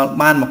ដ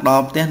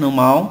ល់ផ្ទះនៅ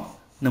ម៉ោង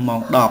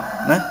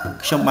10ណា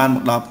ខ្ញុំបានម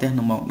កដល់ផ្ទះ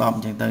នៅម៉ោង10អ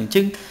ញ្ចឹងទៅអញ្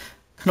ចឹង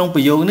ក្នុងប្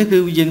រយោគនេះគឺ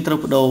យើងត្រូវ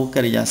បដូរ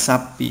កិរិយាស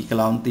ព្ទពីកន្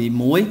លងទី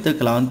1ទៅ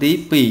កន្លងទី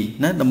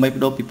2ណាដើម្បីប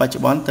ដូរពីបច្ចុ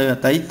ប្បន្នទៅអ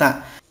តីតឥ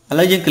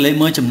ឡូវយើងកលេច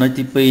មើលចំណុច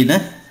ទី2ណា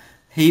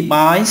He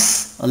buys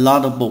a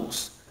lot of books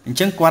អញ្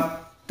ចឹងគាត់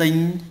ទិញ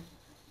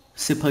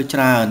សៀវភៅច្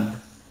រើន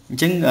អ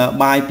ញ្ចឹង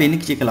buy ពេល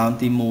នេះជាកន្លង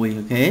ទី1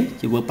អូខេ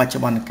ជា verb បច្ចុ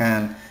ប្បន្នកាល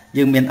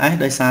យើងមាន s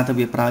ដោយសារតែ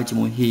វាប្រើជា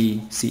មួយ he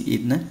she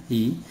it ណា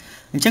he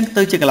អញ្ចឹង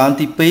ទៅជាកន្លង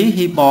ទី2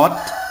 he bought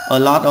a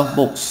lot of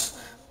books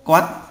គា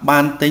ត់បា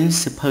នទិញ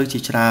សៀវភៅជា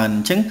ច្រើន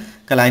អញ្ចឹង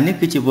កន្លែងនេះ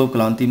គឺជា verb ក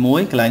ន្លងទី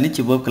1កន្លែងនេះ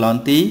ជា verb កន្លង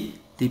ទី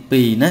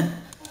2ណា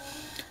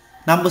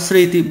number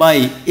 3 ទី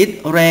3 it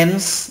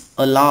rains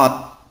a lot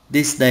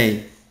this day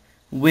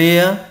វា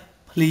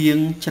ភ្លៀង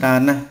ច្រើន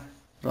ណាស់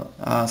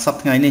សប្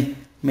តាហ៍ថ្ងៃនេះ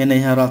មានន័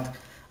យថា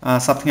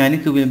សប្តាហ៍ថ្ងៃនេះ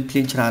គឺវាភ្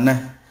លៀងច្រើនណា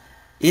ស់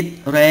It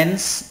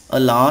rains a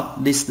lot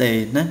this day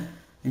ណា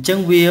អញ្ចឹង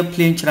វាភ្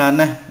លៀងច្រើន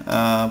ណាស់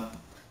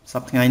ស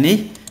ប្តាហ៍ថ្ងៃនេះ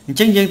អញ្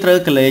ចឹងយើងត្រូវ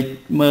កលេច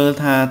មើល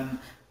ថា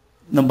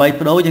ដើម្បី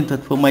បដូរយើងត្រូវ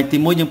ធ្វើម៉េចទី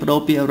1យើងបដូរ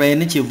ពាក្យ rain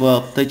នេះជា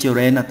verb ទៅជា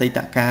rain អតីត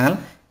កាល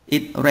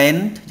It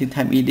rained យើង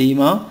ថែម ed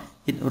មក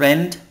It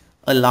rained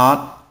a lot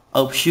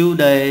a few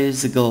days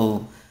ago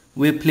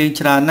វាភ្លៀង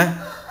ច្រើនណាស់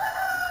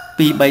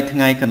2-3ថ្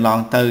ងៃកន្លង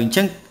ទៅអញ្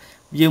ចឹង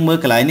យើងមើល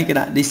កន្លែងនេះគេ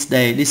ដាក់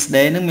this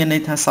day នឹងមានន័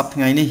យថាសប្តាហ៍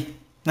ថ្ងៃនេះ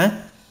ណា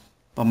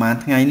ប្រហែល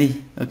ថ្ងៃនេះ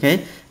អូខេ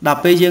ដល់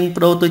ពេលយើងប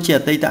ដូរទៅជា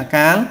អតីត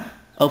កាល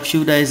a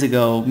few days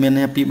ago មាន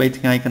ន័យថា2-3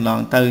ថ្ងៃកន្លង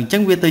ទៅអញ្ចឹ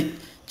ងវាទៅ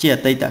ជាអ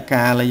តីត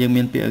កាលហើយយើង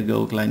មានពាក្យ ago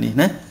កន្លែងនេះ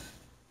ណា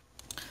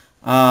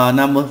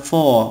number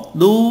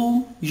 4 do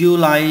you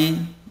like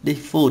this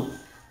food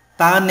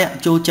តើអ្នក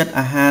ចូលចិត្ត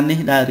អាហារនេះ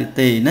ដែរឬ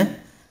ទេណា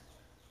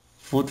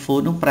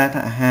food នោះប្រែ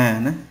ថាអាហារ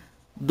ណា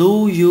do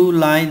you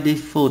like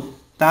this food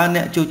តើអ្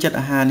នកចូលចិត្ត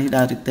អាហារនេះ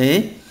ដែរឬទេ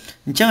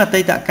អញ្ចឹងអ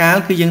តីតកាល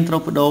គឺយើងត្រូ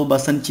វបដូរបើ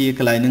សិនជាក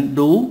ន្លែងហ្នឹង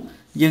do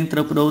យើងត្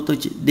រូវបដូរទៅ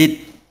ជា did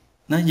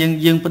ណា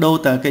យើងបដូរ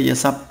តែកិរិយា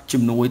សព្ទ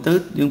ជំនួយទៅ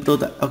យើងបដូរ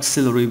តែ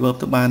auxiliary verb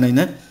ទៅបានហើយ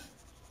ណា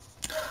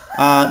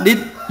did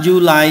you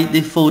like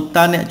this food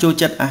តើអ្នកចូល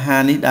ចិត្តអាហា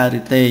រនេះដែរ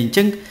ឬទេអញ្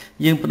ចឹង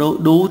យើងបដូរ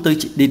do ទៅ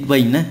ជា did វិ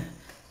ញណា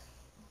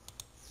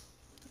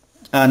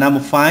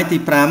number 5ទី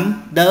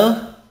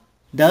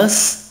5 does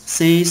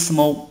she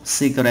smoke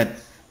cigarette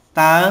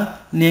តើ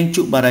នាងជ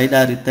ក់បារី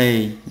ដែរឬទេ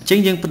អញ្ចឹង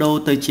យើងបដូរ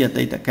ទៅជាអ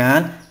តីតកាល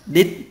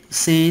did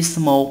she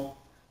smoke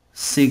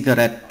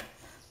cigarette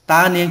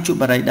តើនាងជក់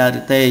បារីដែរ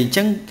ឬទេអញ្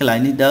ចឹងកន្លែង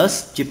នេះ does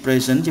ជា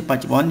present ជាប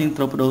ច្ចុប្បន្នយើង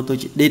ត្រូវបដូរទៅ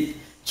ជា did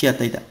ជាអ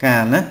តីតកា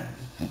លណា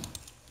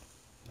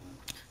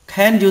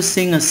Can you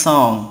sing a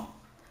song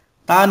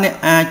តើអ្នក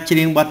អាចច្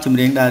រៀងបទចម្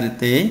រៀងដែរឬ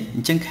ទេអ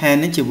ញ្ចឹង can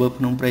នេះជា verb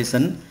ក្នុង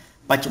present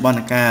បច្ចុប្ប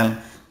ន្នកាល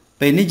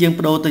ពេលនេះយើង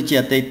បដូរទៅជា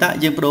អតីត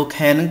យើងបដូរ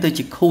can នឹងទៅ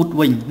ជា could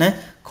វិញណា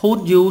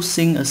Could you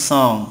sing a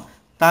song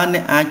តើអ្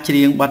នកអាចច្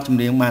រៀងបទចម្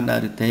រៀងបានដែរ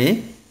ឬទេ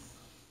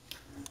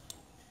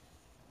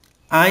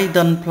I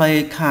don't play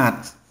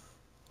cards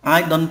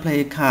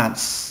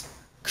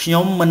ខ្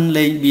ញុំមិន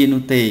លេងបៀ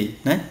នោះទេ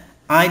ណា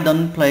I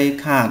don't play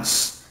cards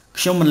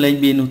ខ្ញុំមិនលេង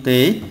បៀនោះទេ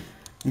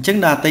អញ្ចឹង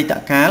ដល់អតីត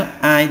កាល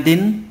I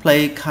didn't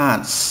play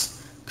cards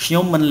ខ្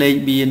ញុំមិនលេង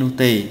បៀនោះ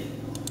ទេ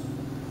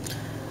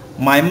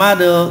My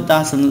mother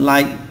doesn't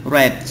like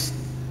rats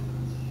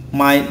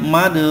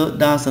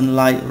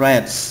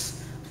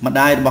ម្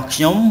ដាយរបស់ខ្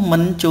ញុំមិ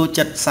នចូល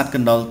ចិត្តសត្វក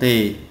ណ្ដុរទេ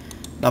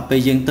ដល់ពេល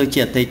យើងទៅជា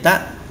អតីត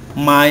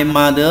My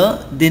mother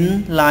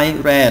didn't like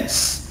rats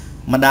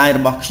ម្ដាយរ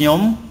បស់ខ្ញុំ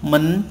មិ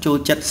នចូល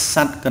ចិត្តស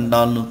ត្វកណ្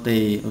ដុរនោះទេ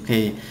អូ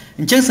ខេ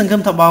អញ្ចឹងសង្ឃឹ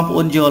មថាបងប្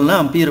អូនយល់ណា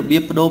អំពីរបៀ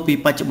បបដូរពី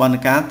បច្ចុប្បន្ន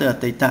កាលទៅអ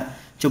តីត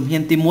ជំហា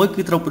នទី1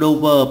គឺត្រូវបដូរ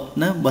verb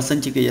ណាបើសិន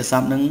ជាកិរិយាស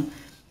ព្ទនឹង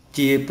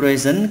ជា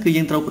present គឺ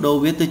យើងត្រូវបដូរ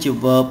វាទៅជា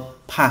verb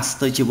past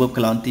ទៅជា verb ក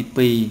ន្លងទី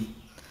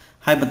2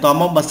ហើយបន្ត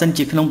មកបើសិន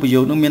ជាក្នុងប្រយោ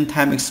គនោះមាន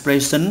time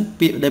expression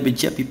ពាក្យដែលបញ្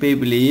ជាក់ពីពេល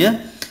វេលា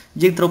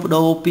យើងត្រូវប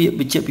ដូរពាក្យ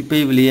បញ្ជាក់ពីពេ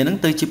លវេលាហ្នឹង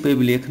ទៅជាពេល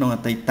វេលាក្នុងអ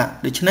តីត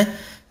ដូច្នេះ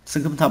ស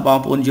ង្ឃឹមថាបង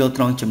ប្អូនយល់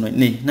ត្រង់ចំណុច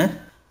នេះណា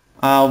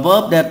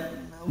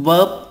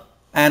verb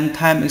and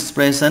time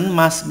expression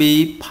must be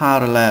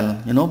parallel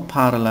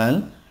parallel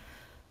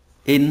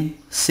in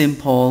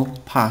simple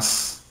past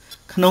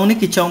ក្នុងនេះ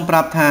គេចង់ប្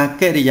រាប់ថា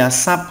កិរិយា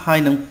សព្ទហើយ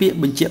នឹងពាក្យ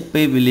បញ្ជាក់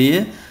ពេលវេលា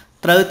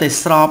ត្រូវតែ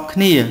ស្របគ្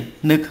នា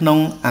នៅក្នុង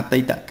អតី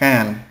តកា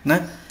លណា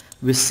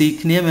វាស៊ី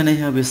គ្នាមានន័យ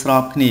ថាវាស្រ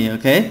បគ្នាអូ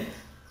ខេ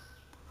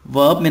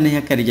verb មានន័យ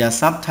ថាកិរិយា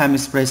សព្ទ time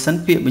expression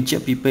ពាក្យបញ្ជា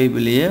ក់ពីពេល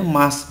វេលា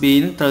must be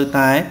នឹងត្រូវ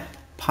តែ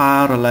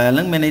parallel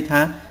នឹងមានន័យ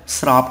ថា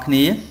ស្របគ្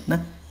នាណា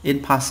in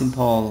past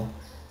simple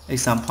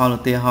example ឧ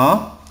ទាហរ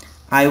ណ៍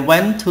I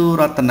went to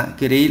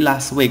Ratnagiri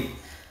last week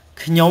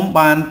ខ្ញុំ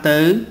បានទៅ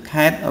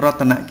ខេត្តរ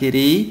តនគិ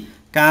រី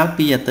កាល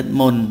ពីអាទិត្យ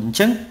មុនអញ្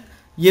ចឹង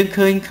យើង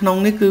ឃើញក្នុង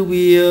នេះគឺ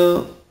វា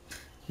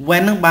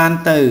when នឹងបាន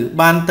ទៅ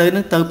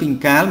នឹងទៅពី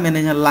កាលមាន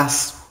ន័យថា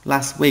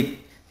last week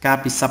កាល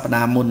ពីសប្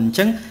តាហ៍មុនអញ្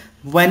ចឹង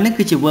when នេះ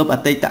គឺជា verb អ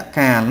តីត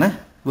កាលណា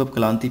verb ក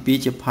ន្លងទី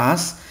2ជា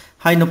past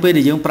ហើយនៅពេល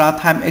ដែលយើងប្រើ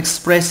time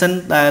expression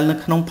ដែលនៅ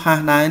ក្នុង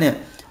past ដែរនេះ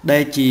ដែ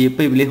លជា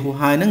ពេលវេលាហួស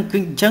ហើយហ្នឹងគឺ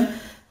អញ្ចឹង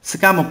ស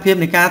កម្មភាព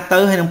នៃការទៅ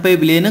ហើយនឹងពេល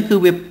វេលាហ្នឹងគឺ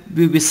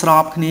វាស្រ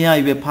បគ្នាហើ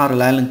យវា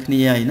parallel នឹងគ្នា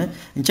ហើយណា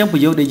អញ្ចឹងប្រ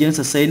យោគដែលយើង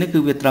សរសេរនេះគឺ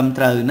វាត្រឹម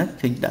ត្រូវណា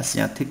ឃើញដាក់សញ្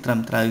ញា tick ត្រឹម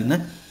ត្រូវណា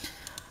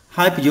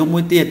ហើយប្រយោគមួ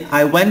យទៀត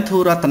I went to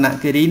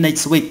Ratnagiri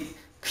next week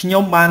ខ្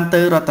ញុំបាន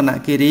ទៅរតន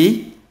គិរី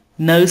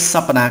នៅស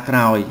ប្តាហ៍ក្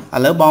រោយឥ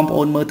ឡូវបងប្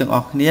អូនមើលទាំងអ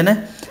ស់គ្នាណា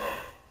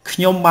ខ្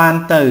ញុំបាន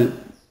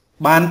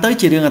ទៅ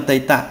ជារឿងអតី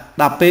ត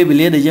ដល់ពេលវេ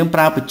លាដែលយើងប្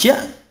រើបញ្ជា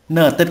ក់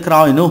នៅអាទិត្យក្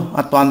រោយនោះអ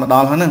ត់ទាន់មកដ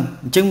ល់ហ្នឹង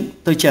អញ្ចឹង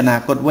ទៅជាអនា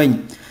គតវិញ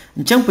អ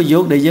ញ្ចឹងប្រយោ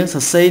គដែលយើងស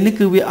រសេរនេះ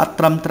គឺវាអត់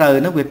ត្រឹមត្រូវ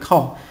ណាវាខុ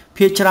ស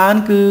ភាគច្រើន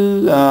គឺ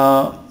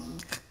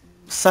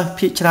សិស្ស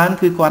ភាគច្រើន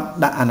គឺគាត់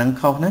ដាក់អាហ្នឹង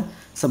ខុសណា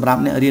សម្រាប់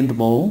អ្នករៀនដំ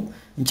បូង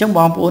អញ្ចឹងប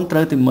ងប្អូនត្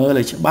រូវតែមើល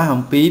ឲ្យច្បាស់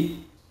អំពី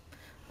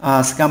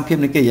សកម្មភាព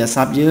នៃកិរិយាស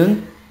ព្ទយើង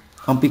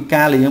អំពី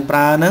ការដែលយើងប្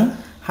រើហ្នឹង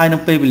ហើយនឹ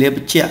ងពេលវេលាប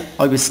ញ្ជាក់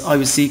ឲ្យវា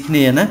ស៊ីគ្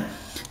នាណា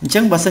អញ្ចឹ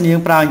ងបើសិនយើង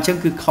ប្រើអញ្ចឹង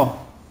គឺខុស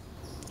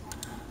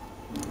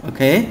អូ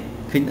ខេ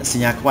ឃើញស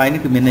ញ្ញាខ្វែងនេះ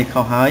គឺមានន័យ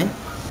ខុសហើយ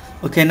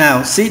Okay,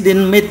 now she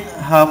didn't meet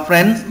her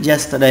friend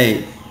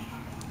yesterday.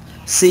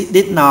 She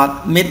did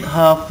not meet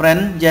her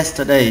friend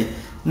yesterday.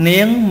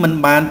 នាងមិន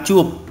បានជួ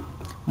ប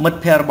មិត្ត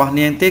ភក្តិរបស់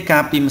នាងទេកា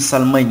លពីម្សិ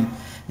លមិញ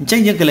អញ្ចឹង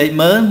យើងកលេច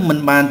មើលមិន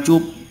បានជួ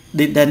ប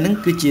did ហ្នឹង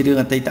គឺជារឿង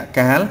អតីត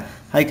កាល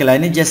ហើយកន្លែង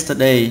នេះ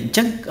yesterday អញ្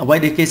ចឹងអ្វី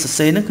ដែលគេសរ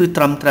សេរហ្នឹងគឺ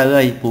ត្រឹមត្រូវ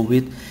ហើយព្រោះ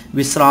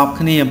វាស្រប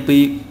គ្នាអំពី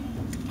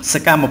ស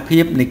កម្មភា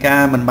ពនៃកា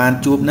រមិនបាន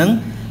ជួបហ្នឹង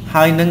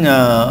ហើយនឹង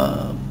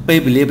ពេល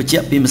វេលាបញ្ជា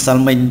ក់ពីម្សិល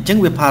មិញអញ្ចឹង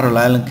វា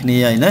parallel នឹងគ្នា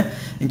ហើយណា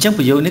អញ្ចឹង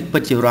ប្រយោគនេះពិ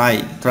តជា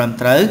right ត្រឹម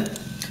ត្រូវ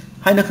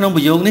ហើយនៅក្នុង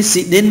ប្រយោគនេះ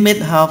she didn't meet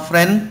her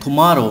friend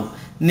tomorrow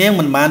នាង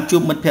មិនបានជួ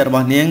បមិត្តភក្តិរប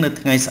ស់នាងនៅ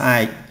ថ្ងៃស្អែ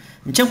ក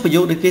អញ្ចឹងប្រយោ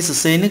គដែលគេសរ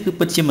សេរនេះគឺ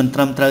ពិតជាមិនត្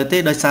រឹមត្រូវទេ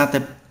ដោយសារតែ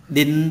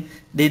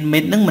didn't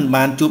meet នឹងមិន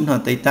បានជួបក្នុង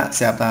អតីត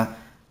ស្រាប់ថា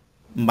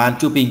មិនបាន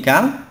ជួបពីកា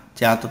ល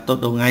ចាទៅ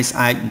ថ្ងៃស្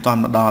អែកមិនទាន់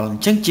មកដល់អ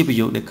ញ្ចឹងជាប្រ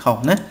យោគដែលខុស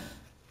ណា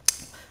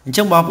អញ្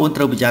ចឹងបងប្អូន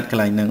ត្រូវប្រយ័ត្នកន្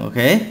លែងហ្នឹងអូ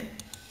ខេ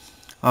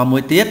មួ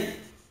យទៀត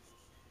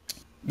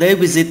They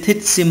visited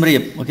Siem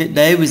Reap okay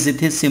they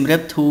visited Siem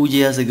Reap 2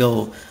 years ago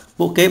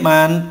ពួកគេ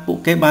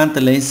បាន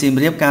ទៅលេង Siem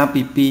Reap កាល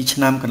ពី2ឆ្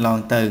នាំកន្លង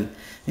ទៅ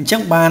អញ្ចឹ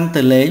ងបាន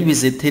ទៅលេង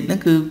visited ហ្នឹង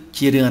គឺ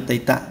ជារឿងអតី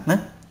តណា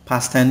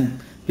past tense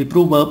ពី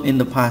prove verb in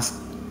the past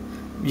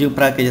យើង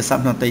ប្រើកិច្ចសព្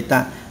ទក្នុងអតីត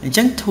អញ្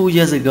ចឹង2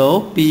 years ago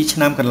 2ឆ្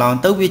នាំកន្លង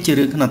ទៅវាជា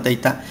រឿងក្នុងអតី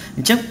តអ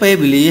ញ្ចឹងពេល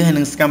វេលាហើយ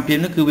នឹងសកម្មភាព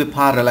នេះគឺវា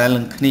parallel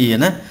នឹងគ្នា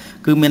ណា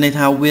គឺមានន័យ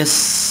ថាវា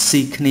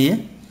ស៊ីគ្នា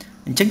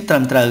អញ្ចឹងត្រឹ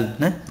មត្រូវ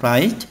ណា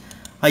right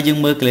ហើយយើង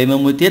មើលកលេស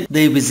មួយទៀត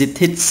They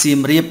visited Siem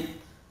Reap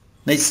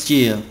next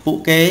year ពួក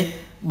គេ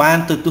បាន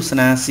ទៅទស្ស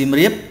នា Siem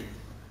Reap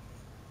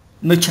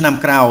នៅឆ្នាំ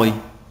ក្រោយ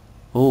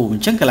អូអ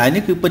ញ្ចឹងកន្លែង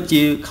នេះគឺពិត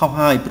ជាខុស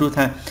ហើយព្រោះ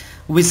ថា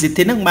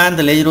visited នឹងបាន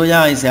ទៅលេងរួច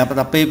ហើយស្រាប់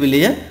តែពេលវេ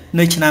លា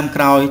នៅឆ្នាំ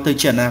ក្រោយទៅ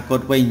ជាអនាគត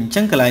វិញអញ្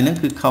ចឹងកន្លែងហ្នឹង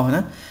គឺខុស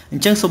ណាអ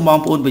ញ្ចឹងសូមបង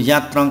ប្អូនប្រយ័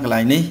ត្នត្រង់កន្លែ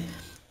ងនេះ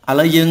ឥ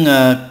ឡូវយើង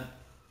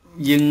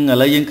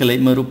កលេស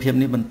មើលរូបភាព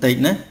នេះបន្តិច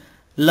ណា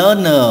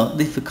learner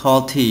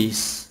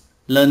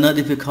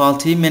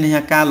difficulty មានន័យ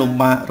ថាការលំ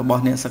បាករប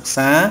ស់អ្នកសិក្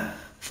សា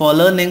for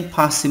learning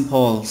past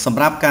simple សម្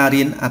រាប់ការ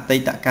រៀនអតី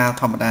តកាល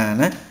ធម្មតា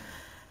ណា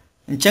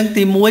អញ្ចឹង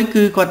ទី1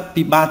គឺគាត់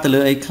ពិបាកទៅលើ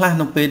អីខ្លះ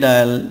នៅពេលដែ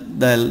ល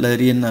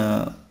រៀន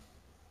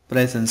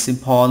present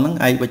simple ហ្នឹង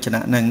ឯកវច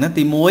នៈហ្នឹងណា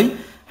ទី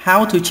1 how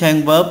to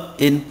change verb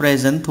in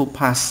present to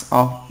past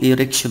of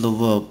irregular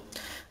verb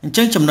អញ្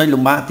ចឹងចំណុច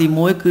លំបាកទី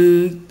1គឺ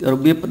រ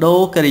បៀបបដូរ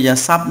កិរិយា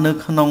សព្ទនៅ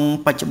ក្នុង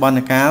បច្ចុប្ប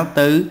ន្នកាល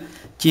ទៅ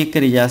ជាកិ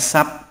រិយាស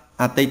ព្ទ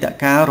អតីត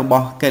កាលរប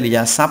ស់កិរិ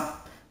យាសព្ទ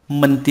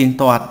មិនទៀង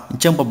ទាត់អ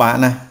ញ្ចឹងពិបាក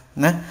ណាស់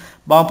ណា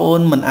បងប្អូ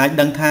នមិនអាច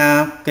ដឹងថា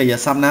កិរិយា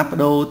សព្ទណាប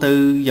ដូរទៅ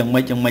យ៉ាង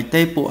ម៉េច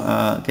ទេពួក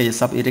កិរិយា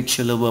សព្ទ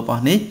irregular verb រប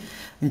ស់នេះ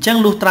អញ្ចឹង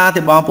លុះត្រា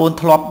តែបងប្អូន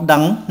ធ្លាប់ដឹ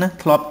ងណា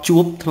ធ្លាប់ជួ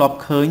បធ្លាប់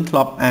ឃើញធ្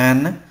លាប់អាន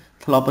ណា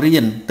ធ្លាប់រៀ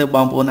នទៅប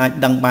ងប្អូនអាច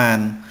ដឹងបាន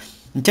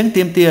អញ្ចឹង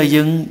ទាមទារឲ្យ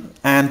យើង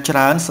អានច្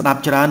រើនស្ដាប់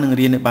ច្រើននិង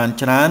រៀនឲ្យបាន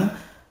ច្រើន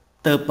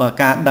ទៅ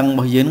ការដឹងរប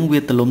ស់យើងនឹងវា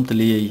ទូលំទូ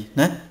លាយ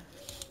ណា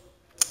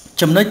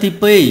ចំណុចទី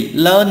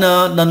2 learner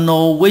don't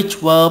know which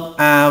verb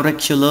are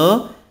regular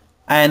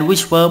and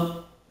which verb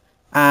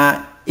are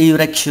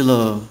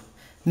irregular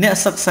អ្នក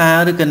សិក្សា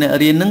ឬក៏អ្នក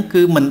រៀននឹង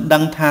គឺមិនដឹ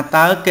ងថា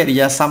តើកិរិ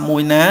យាសព្ទមួ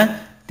យណា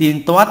ទៀង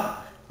ទាត់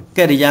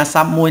កិរិយាស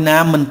ព្ទមួយណា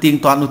មិនទៀង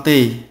ទាត់នោះទេ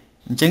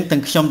អញ្ចឹងទាំ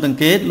ងខ្ញុំទាំង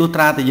គេលុះ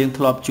ត្រាតែយើង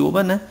ធ្លាប់ជួប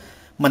ណា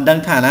មិនដឹង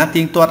ថាអាណា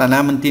ទៀងទាត់អាណា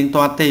មិនទៀង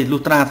ទាត់ទេលុះ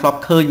ត្រាធ្លាប់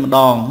ឃើញម្ដ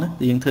ងណា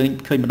យើង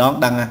ឃើញម្ដង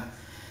ដឹងណា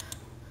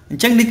អ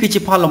ញ្ចឹងនេះគឺជា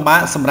ផលលំបា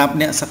កសម្រាប់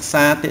អ្នកសិក្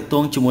សាទាក់ទ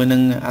ងជាមួយនឹ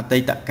ងអតី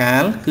តកា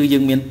លគឺយើ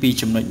ងមាន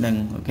2ចំណុចហ្នឹង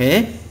អូខេ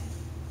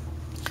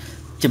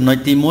ចំណុច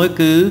ទី1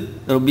គឺ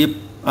របៀបប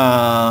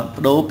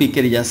ដូរពី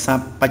កិរិយាស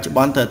ព្ទបច្ចុប្ប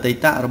ន្នទៅអតី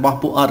តរបស់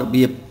ពួកអត់រ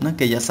បៀបណា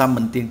កិរិយាសព្ទ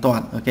មិនទៀងទា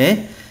ត់អូខេ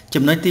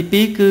ចំណុចទី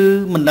2គឺ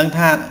មិនដឹង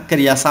ថាកិ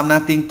រិយាសព្ទណា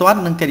ទៀងទាត់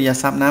និងកិរិយា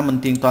សព្ទណាមិន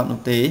ទៀងទាត់នោះ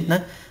ទេណា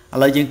ឥ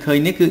ឡូវយើងឃើញ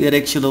នេះគឺ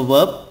irregular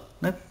verb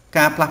ណា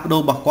ការផ្លាស់ប្ដូរ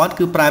របស់គាត់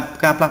គឺ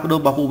ការផ្លាស់ប្ដូរ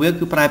របស់ពួកវា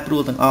គឺប្រែប្រួ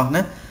លទាំងអស់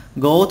ណា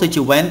go ទៅ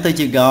ជា went ទៅ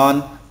ជា gone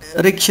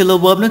regular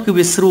verb នេះគឺ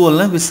វាស្រួល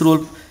ណាវាស្រួល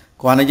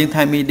គ្រាន់តែយើង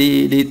ថែម ed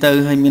ទៅ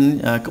ហើយមាន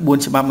ក្បួន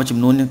ច្បាប់មួយចំ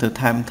នួនយើងត្រូវ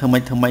ថែមធ្វើម៉េ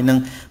ចហ្នឹង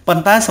ប៉ុ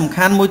ន្តែសំ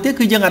ខាន់មួយទៀត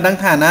គឺយើងអាចដឹង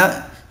ថាអាណា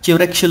ជា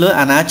regular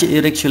អាណាជា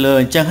irregular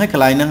អញ្ចឹងហើយក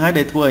ន្លែងហ្នឹងហើយ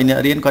ដែលធ្វើឲ្យអ្នក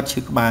រៀនគាត់ឈឺ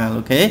ក្បាល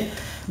អូខេ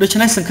ដូច្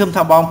នេះសង្ឃឹម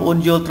ថាបងប្អូន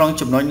យល់ត្រង់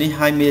ចំណុចនេះ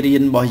ហើយមេរៀ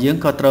នរបស់យើង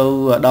ក៏ត្រូវ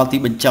ដល់ទី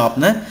បញ្ចប់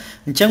ណា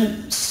អញ្ចឹង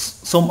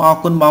សូមអរ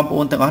គុណបងប្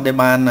អូនទាំងអស់ដែល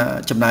បាន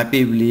ចំណាយពេ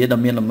លវេលាដ៏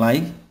មានតម្លៃ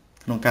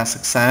ក្នុងការសិ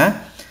ក្សា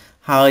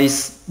ហើយ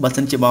បើ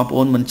សិនជាបងប្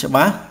អូនមិនច្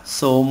បាស់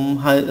សូម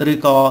ហើយឬ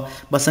ក៏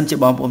បើសិនជា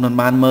បងប្អូនមិន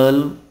បានមើល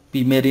ពី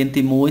មេរៀន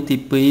ទី1ទី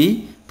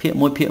2ភាគ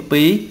1ភាគ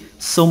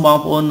2សូមបង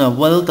ប្អូន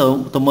វិល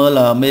ទៅមើល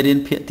មេរៀន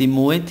ភាគទី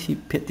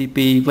1ភាគទី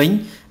2វិញ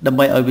ដើម្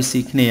បីឲ្យវាស៊ី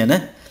គ្នាណា